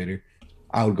Vegas Raider,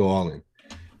 I would go all in.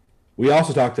 We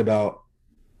also talked about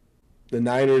the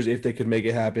Niners, if they could make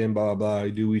it happen, blah, blah, blah.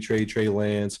 Do we trade Trey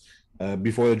Lance?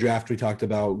 Before the draft, we talked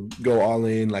about go all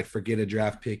in, like forget a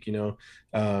draft pick,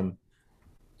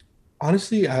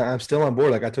 Honestly, I'm still on board.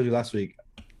 Like I told you last week,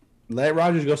 let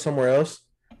Rodgers go somewhere else.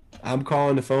 I'm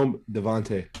calling the phone,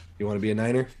 Devontae. You want to be a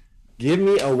Niner? Give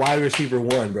me a wide receiver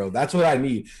one, bro. That's what I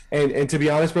need. And to be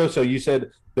honest, bro, so you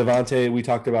said Devontae, we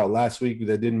talked about last week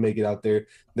that didn't make it out there,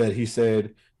 that he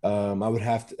said you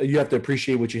have to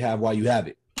appreciate what you have while you have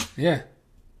it. Yeah.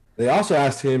 They also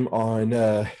asked him on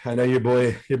I know your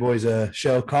boy's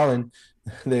show, Colin,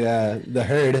 the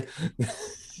herd.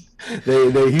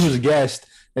 He was a guest.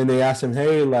 And they asked him,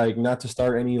 hey, like, not to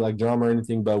start any, like, drama or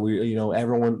anything, but we,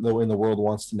 everyone in the world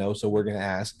wants to know, so we're going to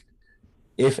ask,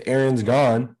 if Aaron's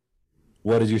gone,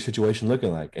 what is your situation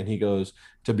looking like? And he goes,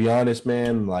 to be honest,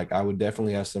 man, like, I would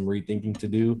definitely have some rethinking to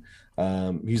do.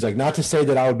 He's like, not to say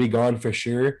that I would be gone for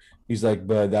sure. He's like,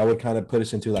 but that would kind of put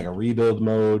us into, like, a rebuild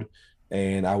mode,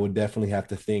 and I would definitely have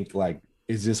to think, like,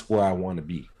 is this where I want to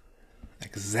be?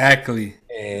 Exactly.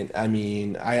 And, I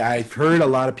mean, I've heard a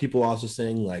lot of people also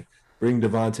saying, like, bring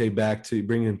Devontae back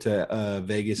bring him to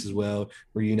Vegas as well.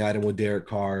 Reunite him with Derek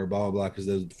Carr, blah, blah, blah, because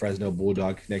the Fresno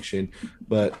Bulldog connection.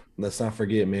 But let's not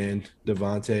forget, man,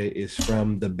 Devontae is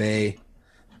from the Bay.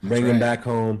 Bring him back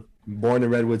home. Born in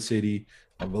Redwood City.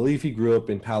 I believe he grew up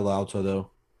in Palo Alto,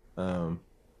 though.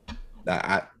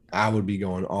 I would be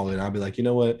going all in. I'd be like, you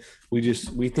know what?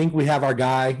 We think we have our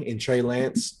guy in Trey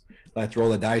Lance. Let's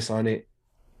roll the dice on it.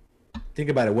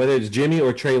 Think about it. Whether it's Jimmy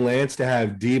or Trey Lance, to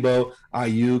have Debo,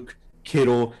 Ayuk,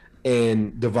 Kittle,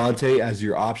 and Devontae as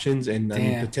your options, and I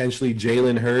mean, potentially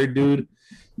Jalen Hurd, dude.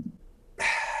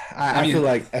 I feel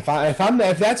like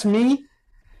if that's me,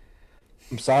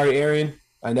 I'm sorry, Aaron.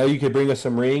 I know you could bring us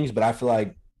some rings, but I feel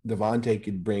like Devontae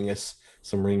could bring us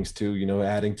some rings too.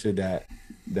 Adding to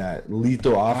that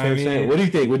lethal offense. What do you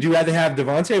think? Would you rather have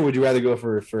Devontae, or would you rather go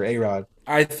for A-Rod?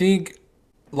 I think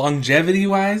longevity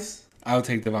wise, I would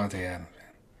take Devontae Adams.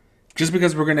 Just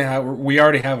because we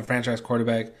already have a franchise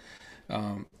quarterback.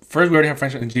 First, we already have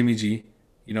franchise Jimmy G,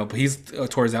 but he's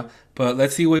towards out. But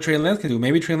let's see what Trey Lance can do.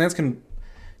 Maybe Trey Lance can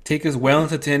take us well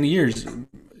into 10 years.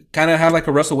 Kind of have like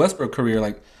a Russell Westbrook career,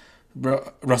 like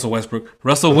Russell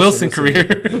Wilson career.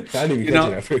 I didn't even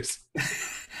catch it at first.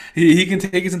 He can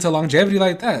take us into longevity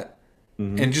like that,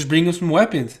 and just bring us some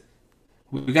weapons.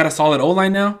 We got a solid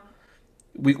O-line now.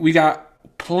 We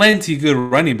got plenty good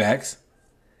running backs.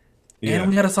 Yeah. And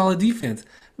we got a solid defense.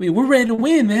 I mean, we're ready to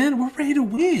win, man. We're ready to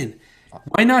win.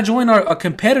 Why not join a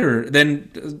competitor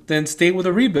than stay with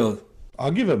a rebuild?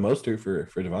 I'll give it Mostert for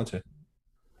Devontae.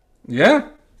 Yeah.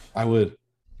 I would.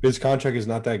 His contract is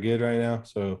not that good right now.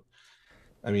 So,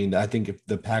 I mean, I think if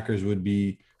the Packers would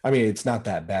be – I mean, it's not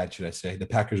that bad, should I say. The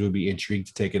Packers would be intrigued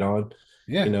to take it on,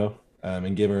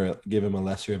 and give him a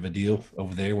lesser of a deal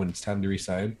over there when it's time to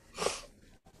resign.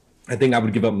 I think I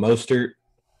would give up Mostert.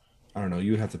 I don't know.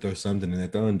 You would have to throw something in there.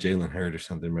 Throw in Jalen Hurd or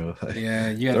something, bro. Like, yeah,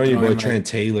 you got to throw your boy Trent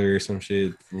Taylor or some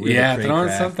shit. Yeah, throw in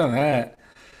something like that.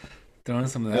 Throwing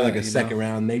some of that. Like a second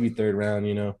round, maybe third round,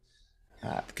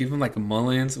 Give him like a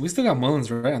Mullins. We still got Mullins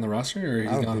right on the roster, or I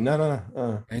he's don't think gone.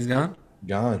 no. He's gone.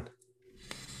 Gone.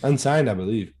 Unsigned, I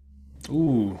believe.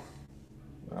 Ooh,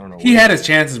 I don't know he where. had his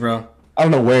chances, bro. I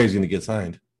don't know where he's gonna get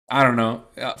signed. I don't know.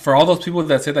 For all those people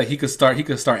that said that he could start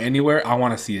anywhere. I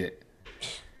want to see it.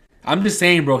 I'm just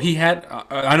saying, bro. He had.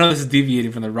 I know this is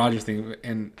deviating from the Rodgers thing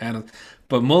and Adams,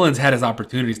 but Mullins had his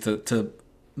opportunities to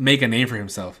make a name for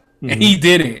himself, and he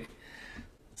didn't.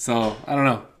 So I don't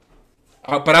know.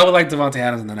 But I would like Devontae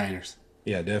Adams in the Niners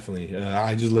Yeah, definitely.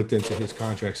 I just looked into his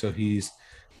contract, so he's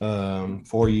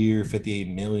 4 year,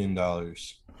 $58 million.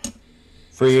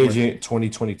 Free agent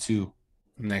 2022.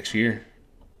 next year,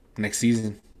 next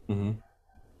season. Mm-hmm.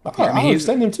 Yeah, I mean I'll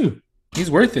extend him too.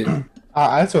 he's worth it.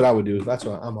 That's what I would do. That's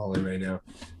what I'm all in right now.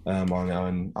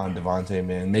 On Devontae,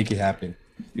 man, make it happen.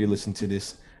 If you listen to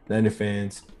this, Niner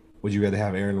fans, would you rather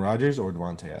have Aaron Rodgers or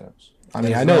Devontae Adams? I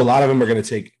mean, I know a lot of them are going to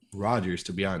take Rodgers,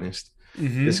 to be honest. I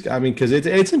mean, because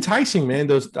it's enticing, man.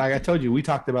 Those, like I told you, we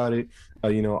talked about it,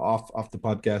 off the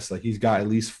podcast. Like he's got at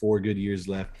least 4 good years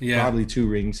left, probably 2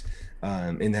 rings,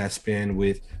 in that span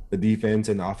with the defense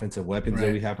and the offensive weapons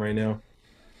that we have right now.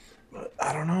 But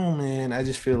I don't know, man. I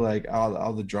just feel like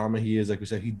all the drama he is, like we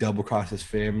said, he double crossed his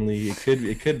family.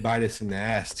 It could bite us in the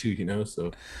ass too.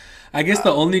 So I guess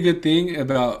the only good thing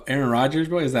about Aaron Rodgers,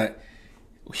 bro, is that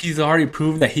he's already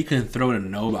proved that he can throw to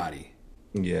nobody.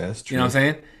 yeah, that's true. You know what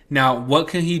I'm saying? Now, what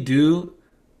can he do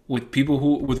with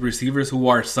with receivers who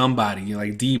are somebody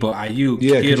like Debo, Ayuk,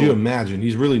 Yeah, Kittle? could you imagine?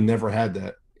 He's really never had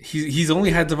that. He's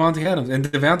only had Devontae Adams, and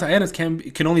Devontae Adams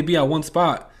can only be at one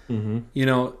spot.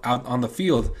 Out on the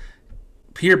field.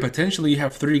 Here, potentially, you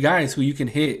have 3 guys who you can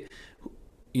hit.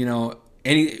 You don't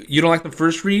like the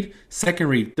first read, second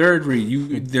read, third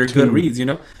read. They're good reads.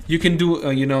 You can do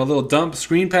a little dump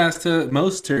screen pass to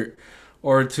Mostert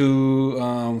or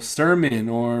to Sermon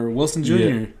or Wilson Jr.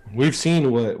 Yeah. We've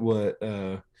seen what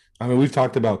I mean. We've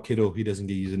talked about Kittle. He doesn't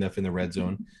get used enough in the red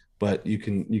zone, but you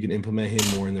can implement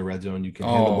him more in the red zone. You can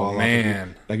hand the ball off.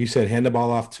 Like you said, hand the ball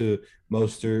off to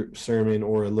Mostert, Sermon,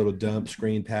 or a little dump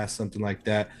screen pass, something like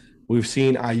that. We've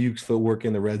seen Ayuk's footwork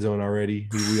in the red zone already.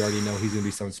 We already know he's gonna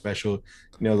be something special.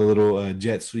 The little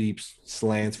jet sweeps,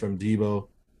 slants from Debo.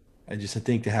 I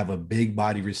think to have a big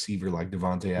body receiver like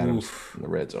Devontae Adams in the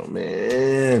red zone,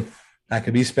 man, that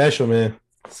could be special, man.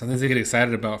 Something to get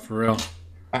excited about for real.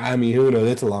 I mean, who knows?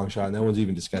 It's a long shot. No one's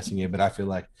even discussing it, but I feel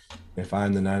like if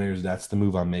I'm the Niners, that's the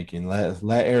move I'm making. Let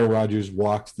Aaron Rodgers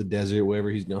walk to the desert wherever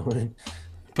he's going.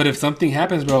 But if something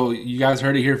happens, bro, you guys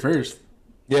heard it here first.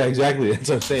 Yeah, exactly. That's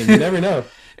what I'm saying. You never know.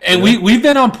 And we've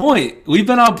been on point. We've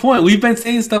been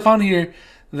saying stuff on here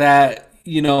that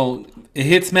it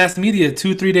hits mass media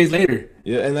 2-3 days later.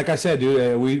 Yeah, and like I said,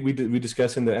 dude, we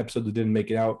discussed in the episode that didn't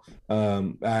make it out.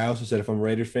 I also said if I'm a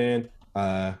Raiders fan,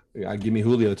 I give me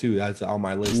Julio too. That's on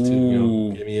my list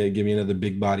too. Give me another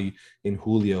big body in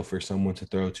Julio for someone to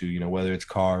throw to. Whether it's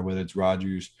Carr, whether it's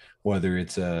Rodgers, whether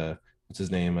it's what's his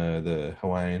name, the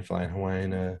flying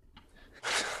Hawaiian.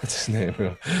 What's his name,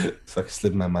 bro? It's like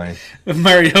slipped my mind.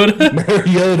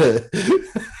 Mariota.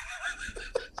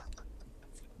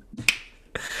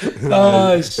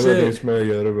 Oh shit! It's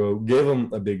Mariota, bro. Give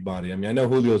him a big body. I mean, I know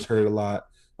Julio's hurt a lot.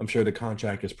 I'm sure the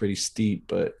contract is pretty steep,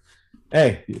 but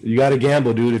hey, you got to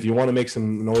gamble, dude. If you want to make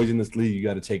some noise in this league, you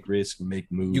got to take risks and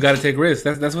make moves. You got to take risks.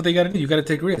 That's what they got to do. You got to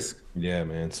take risks. Yeah,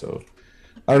 man. So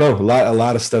I don't know. A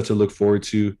lot of stuff to look forward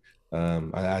to.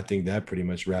 I think that pretty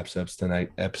much wraps up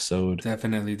tonight's episode.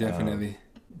 Definitely.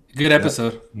 Good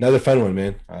episode. Yeah, another fun one,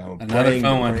 man. Another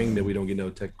fun one. Praying that we don't get no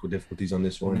technical difficulties on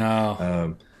this one.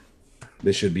 No.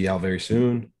 This should be out very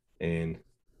soon. And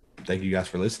thank you guys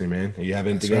for listening, man. You have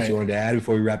anything else you wanted to add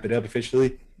before we wrap it up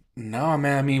officially? No,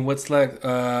 man. I mean, what's like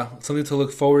something to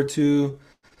look forward to?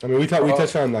 I mean, we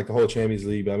touched on like the whole Champions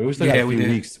League, but I mean, we still got a few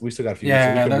weeks. We still got a few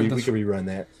weeks. So we could rerun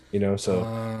that,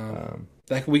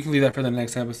 So we can leave that for the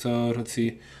next episode. Let's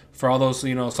see. For all those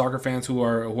soccer fans who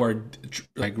are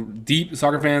like deep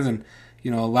soccer fans and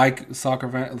like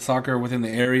soccer within the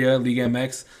area, Liga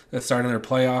MX that's starting their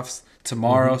playoffs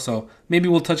tomorrow. So maybe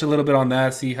we'll touch a little bit on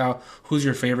that. See who's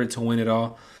your favorite to win it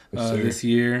all this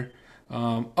year.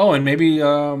 And maybe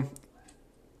no,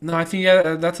 I think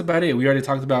that's about it. We already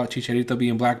talked about Chicharito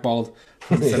being blackballed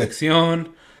from the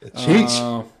Selección.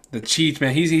 The Cheech,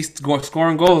 man, he's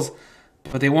scoring goals,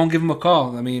 but they won't give him a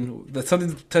call. I mean, that's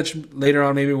something to touch later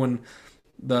on, maybe when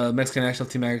the Mexican national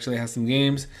team actually has some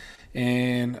games.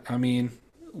 And I mean,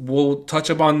 we'll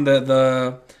touch upon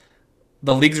the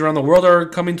leagues around the world are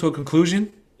coming to a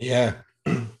conclusion. Yeah.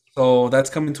 So that's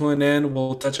coming to an end.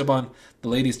 We'll touch upon the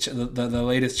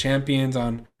latest champions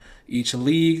on each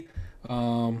league.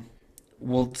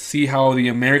 we'll see how the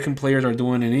American players are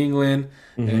doing in England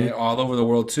and Hmm. all over the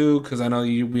world too. Because I know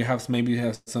we have maybe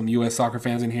have some U.S. soccer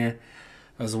fans in here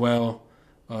as well.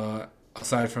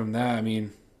 Aside from that, I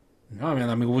mean, no, man.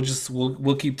 I mean,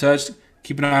 we'll keep touch,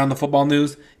 keep an eye on the football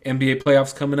news. NBA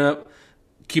playoffs coming up.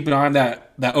 Keep an eye on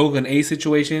that Oakland A's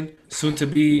situation, soon to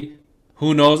be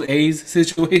who knows A's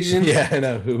situation. Yeah, I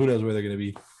know. Who knows where they're gonna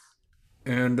be?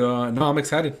 And no, I'm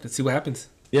excited. Let's see what happens.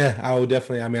 Yeah, I will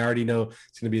definitely. I mean, I already know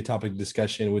it's going to be a topic of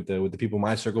discussion with the people in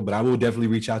my circle, but I will definitely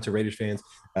reach out to Raiders fans.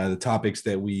 The topics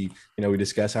that we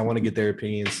discuss, I want to get their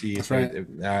opinions, see if That's they. right.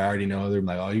 If, I already know they're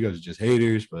like, oh, you guys are just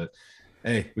haters, but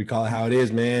hey, we call it how it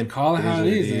is, man. Call it It is how it what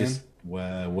it is, man.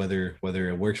 is. Whether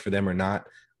it works for them or not,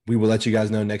 we will let you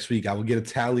guys know next week. I will get a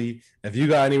tally. If you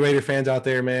got any Raider fans out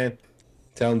there, man,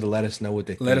 tell them to let us know what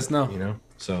they Let us think. know.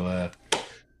 So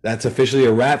that's officially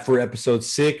a wrap for episode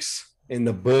 6 in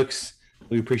the books.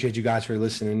 We appreciate you guys for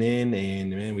listening in, and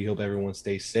man, we hope everyone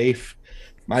stays safe.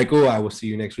 Michael, I will see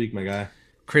you next week, my guy.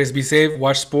 Chris, be safe.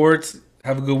 Watch sports.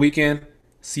 Have a good weekend.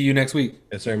 See you next week.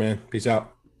 Yes, sir, man. Peace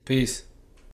out. Peace.